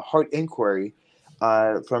worry about hard inquiry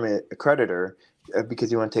from a creditor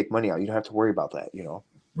because you want to take money out. You don't have to worry about that,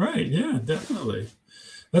 Right. Yeah, definitely.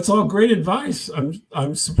 That's all great advice.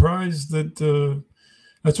 I'm surprised that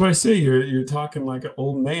that's why I say you're talking like an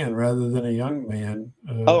old man rather than a young man.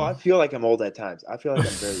 Oh, I feel like I'm old at times. I feel like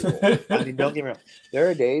I'm very old. I mean, don't get me wrong. There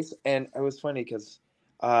are days, and it was funny because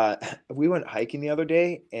we went hiking the other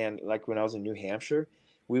day, and like when I was in New Hampshire,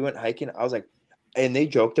 we went hiking. I was like, and they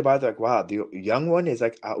joked about it, like, wow, the young one is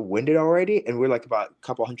like winded already, and we're like about a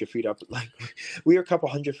couple hundred feet up. Like we were a couple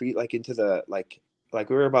hundred feet like into the like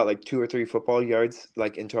we were about like 2 or 3 football yards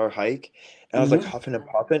like into our hike, and I was like huffing and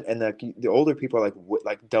puffing, and the older people are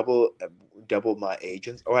like double my age,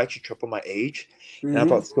 or actually triple my age, and I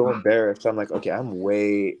felt so embarrassed. I'm like, okay, I'm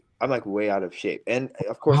like way out of shape, and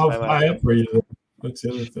of course, how high up were you? That's the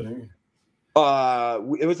other thing.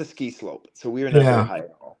 It was a ski slope, so we were not very high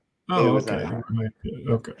at all. Oh, it was okay. not high.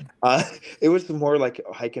 Okay. It was more like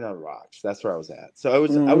hiking on rocks. That's where I was at. So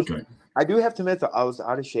I do have to admit that I was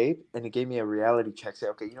out of shape, and it gave me a reality check. Say,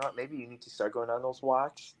 okay, you know what? Maybe you need to start going on those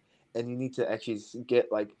walks, and you need to actually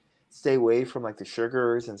stay away from like the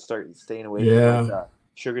sugars and start staying away from like the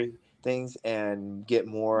sugar things and get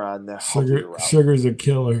more on the healthier route. Sugar's a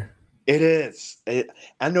killer. It is.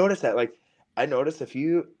 I noticed that. Like, I noticed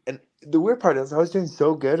and the weird part is I was doing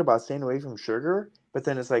so good about staying away from sugar, but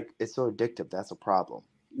then it's so addictive. That's a problem.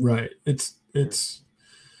 Right. It's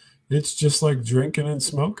just like drinking and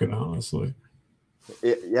smoking, honestly.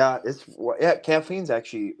 Caffeine's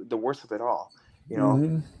actually the worst of it all,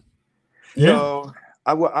 Yeah. So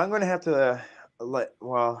I'm going to have to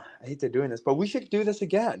I hate to doing this, but we should do this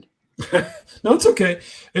again. No, it's okay.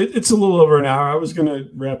 It's a little over an hour. I was going to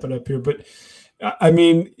wrap it up here, but I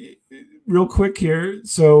mean, real quick here.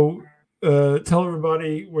 So tell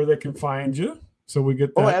everybody where they can find you. So we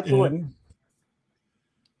get that in.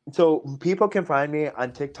 So people can find me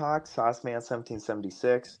on TikTok,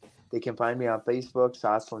 Sosman1776. They can find me on Facebook,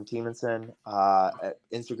 Soslan Temasun, at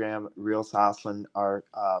Instagram, Real Soslan Art,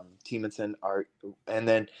 Temasun Art, and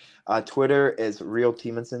then Twitter is Real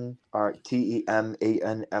Temasun Art,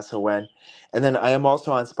 Temanson. And then I am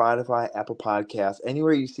also on Spotify, Apple Podcasts,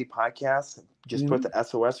 anywhere you see podcasts. Just put the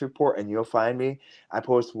SOS Report and you'll find me. I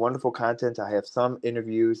post wonderful content. I have some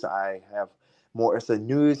interviews. I have more. It's a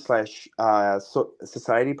news /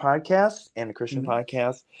 society podcast and a Christian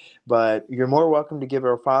podcast. But you're more welcome to give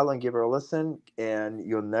her a follow and give her a listen. And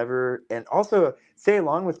and also stay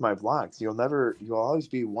along with my vlogs. You'll always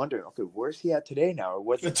be wondering, okay, where's he at today now? Or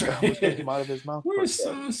what's going to come out of his mouth? Where's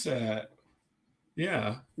Sos at?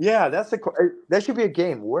 Yeah. Yeah, that should be a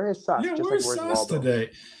game. Where is Sos? Yeah, where's Sos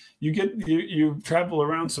today? You travel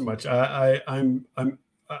around so much. I'm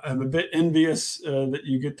a bit envious that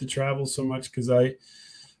you get to travel so much because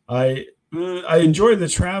I enjoy the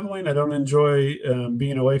traveling. I don't enjoy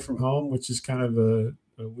being away from home, which is kind of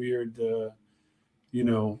a weird,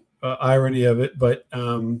 irony of it. But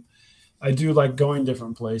I do like going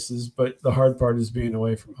different places. But the hard part is being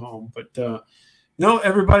away from home. But no,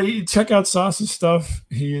 everybody check out Sos's stuff.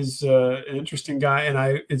 He is an interesting guy, and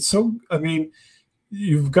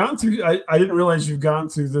you've gone through, I didn't realize you've gone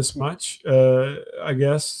through this much, I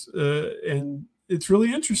guess, and it's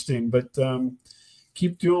really interesting, but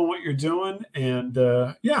keep doing what you're doing, and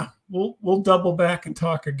we'll double back and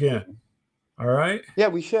talk again. All right? Yeah,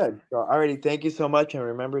 we should. So, alrighty, thank you so much, and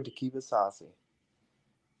remember to keep it saucy.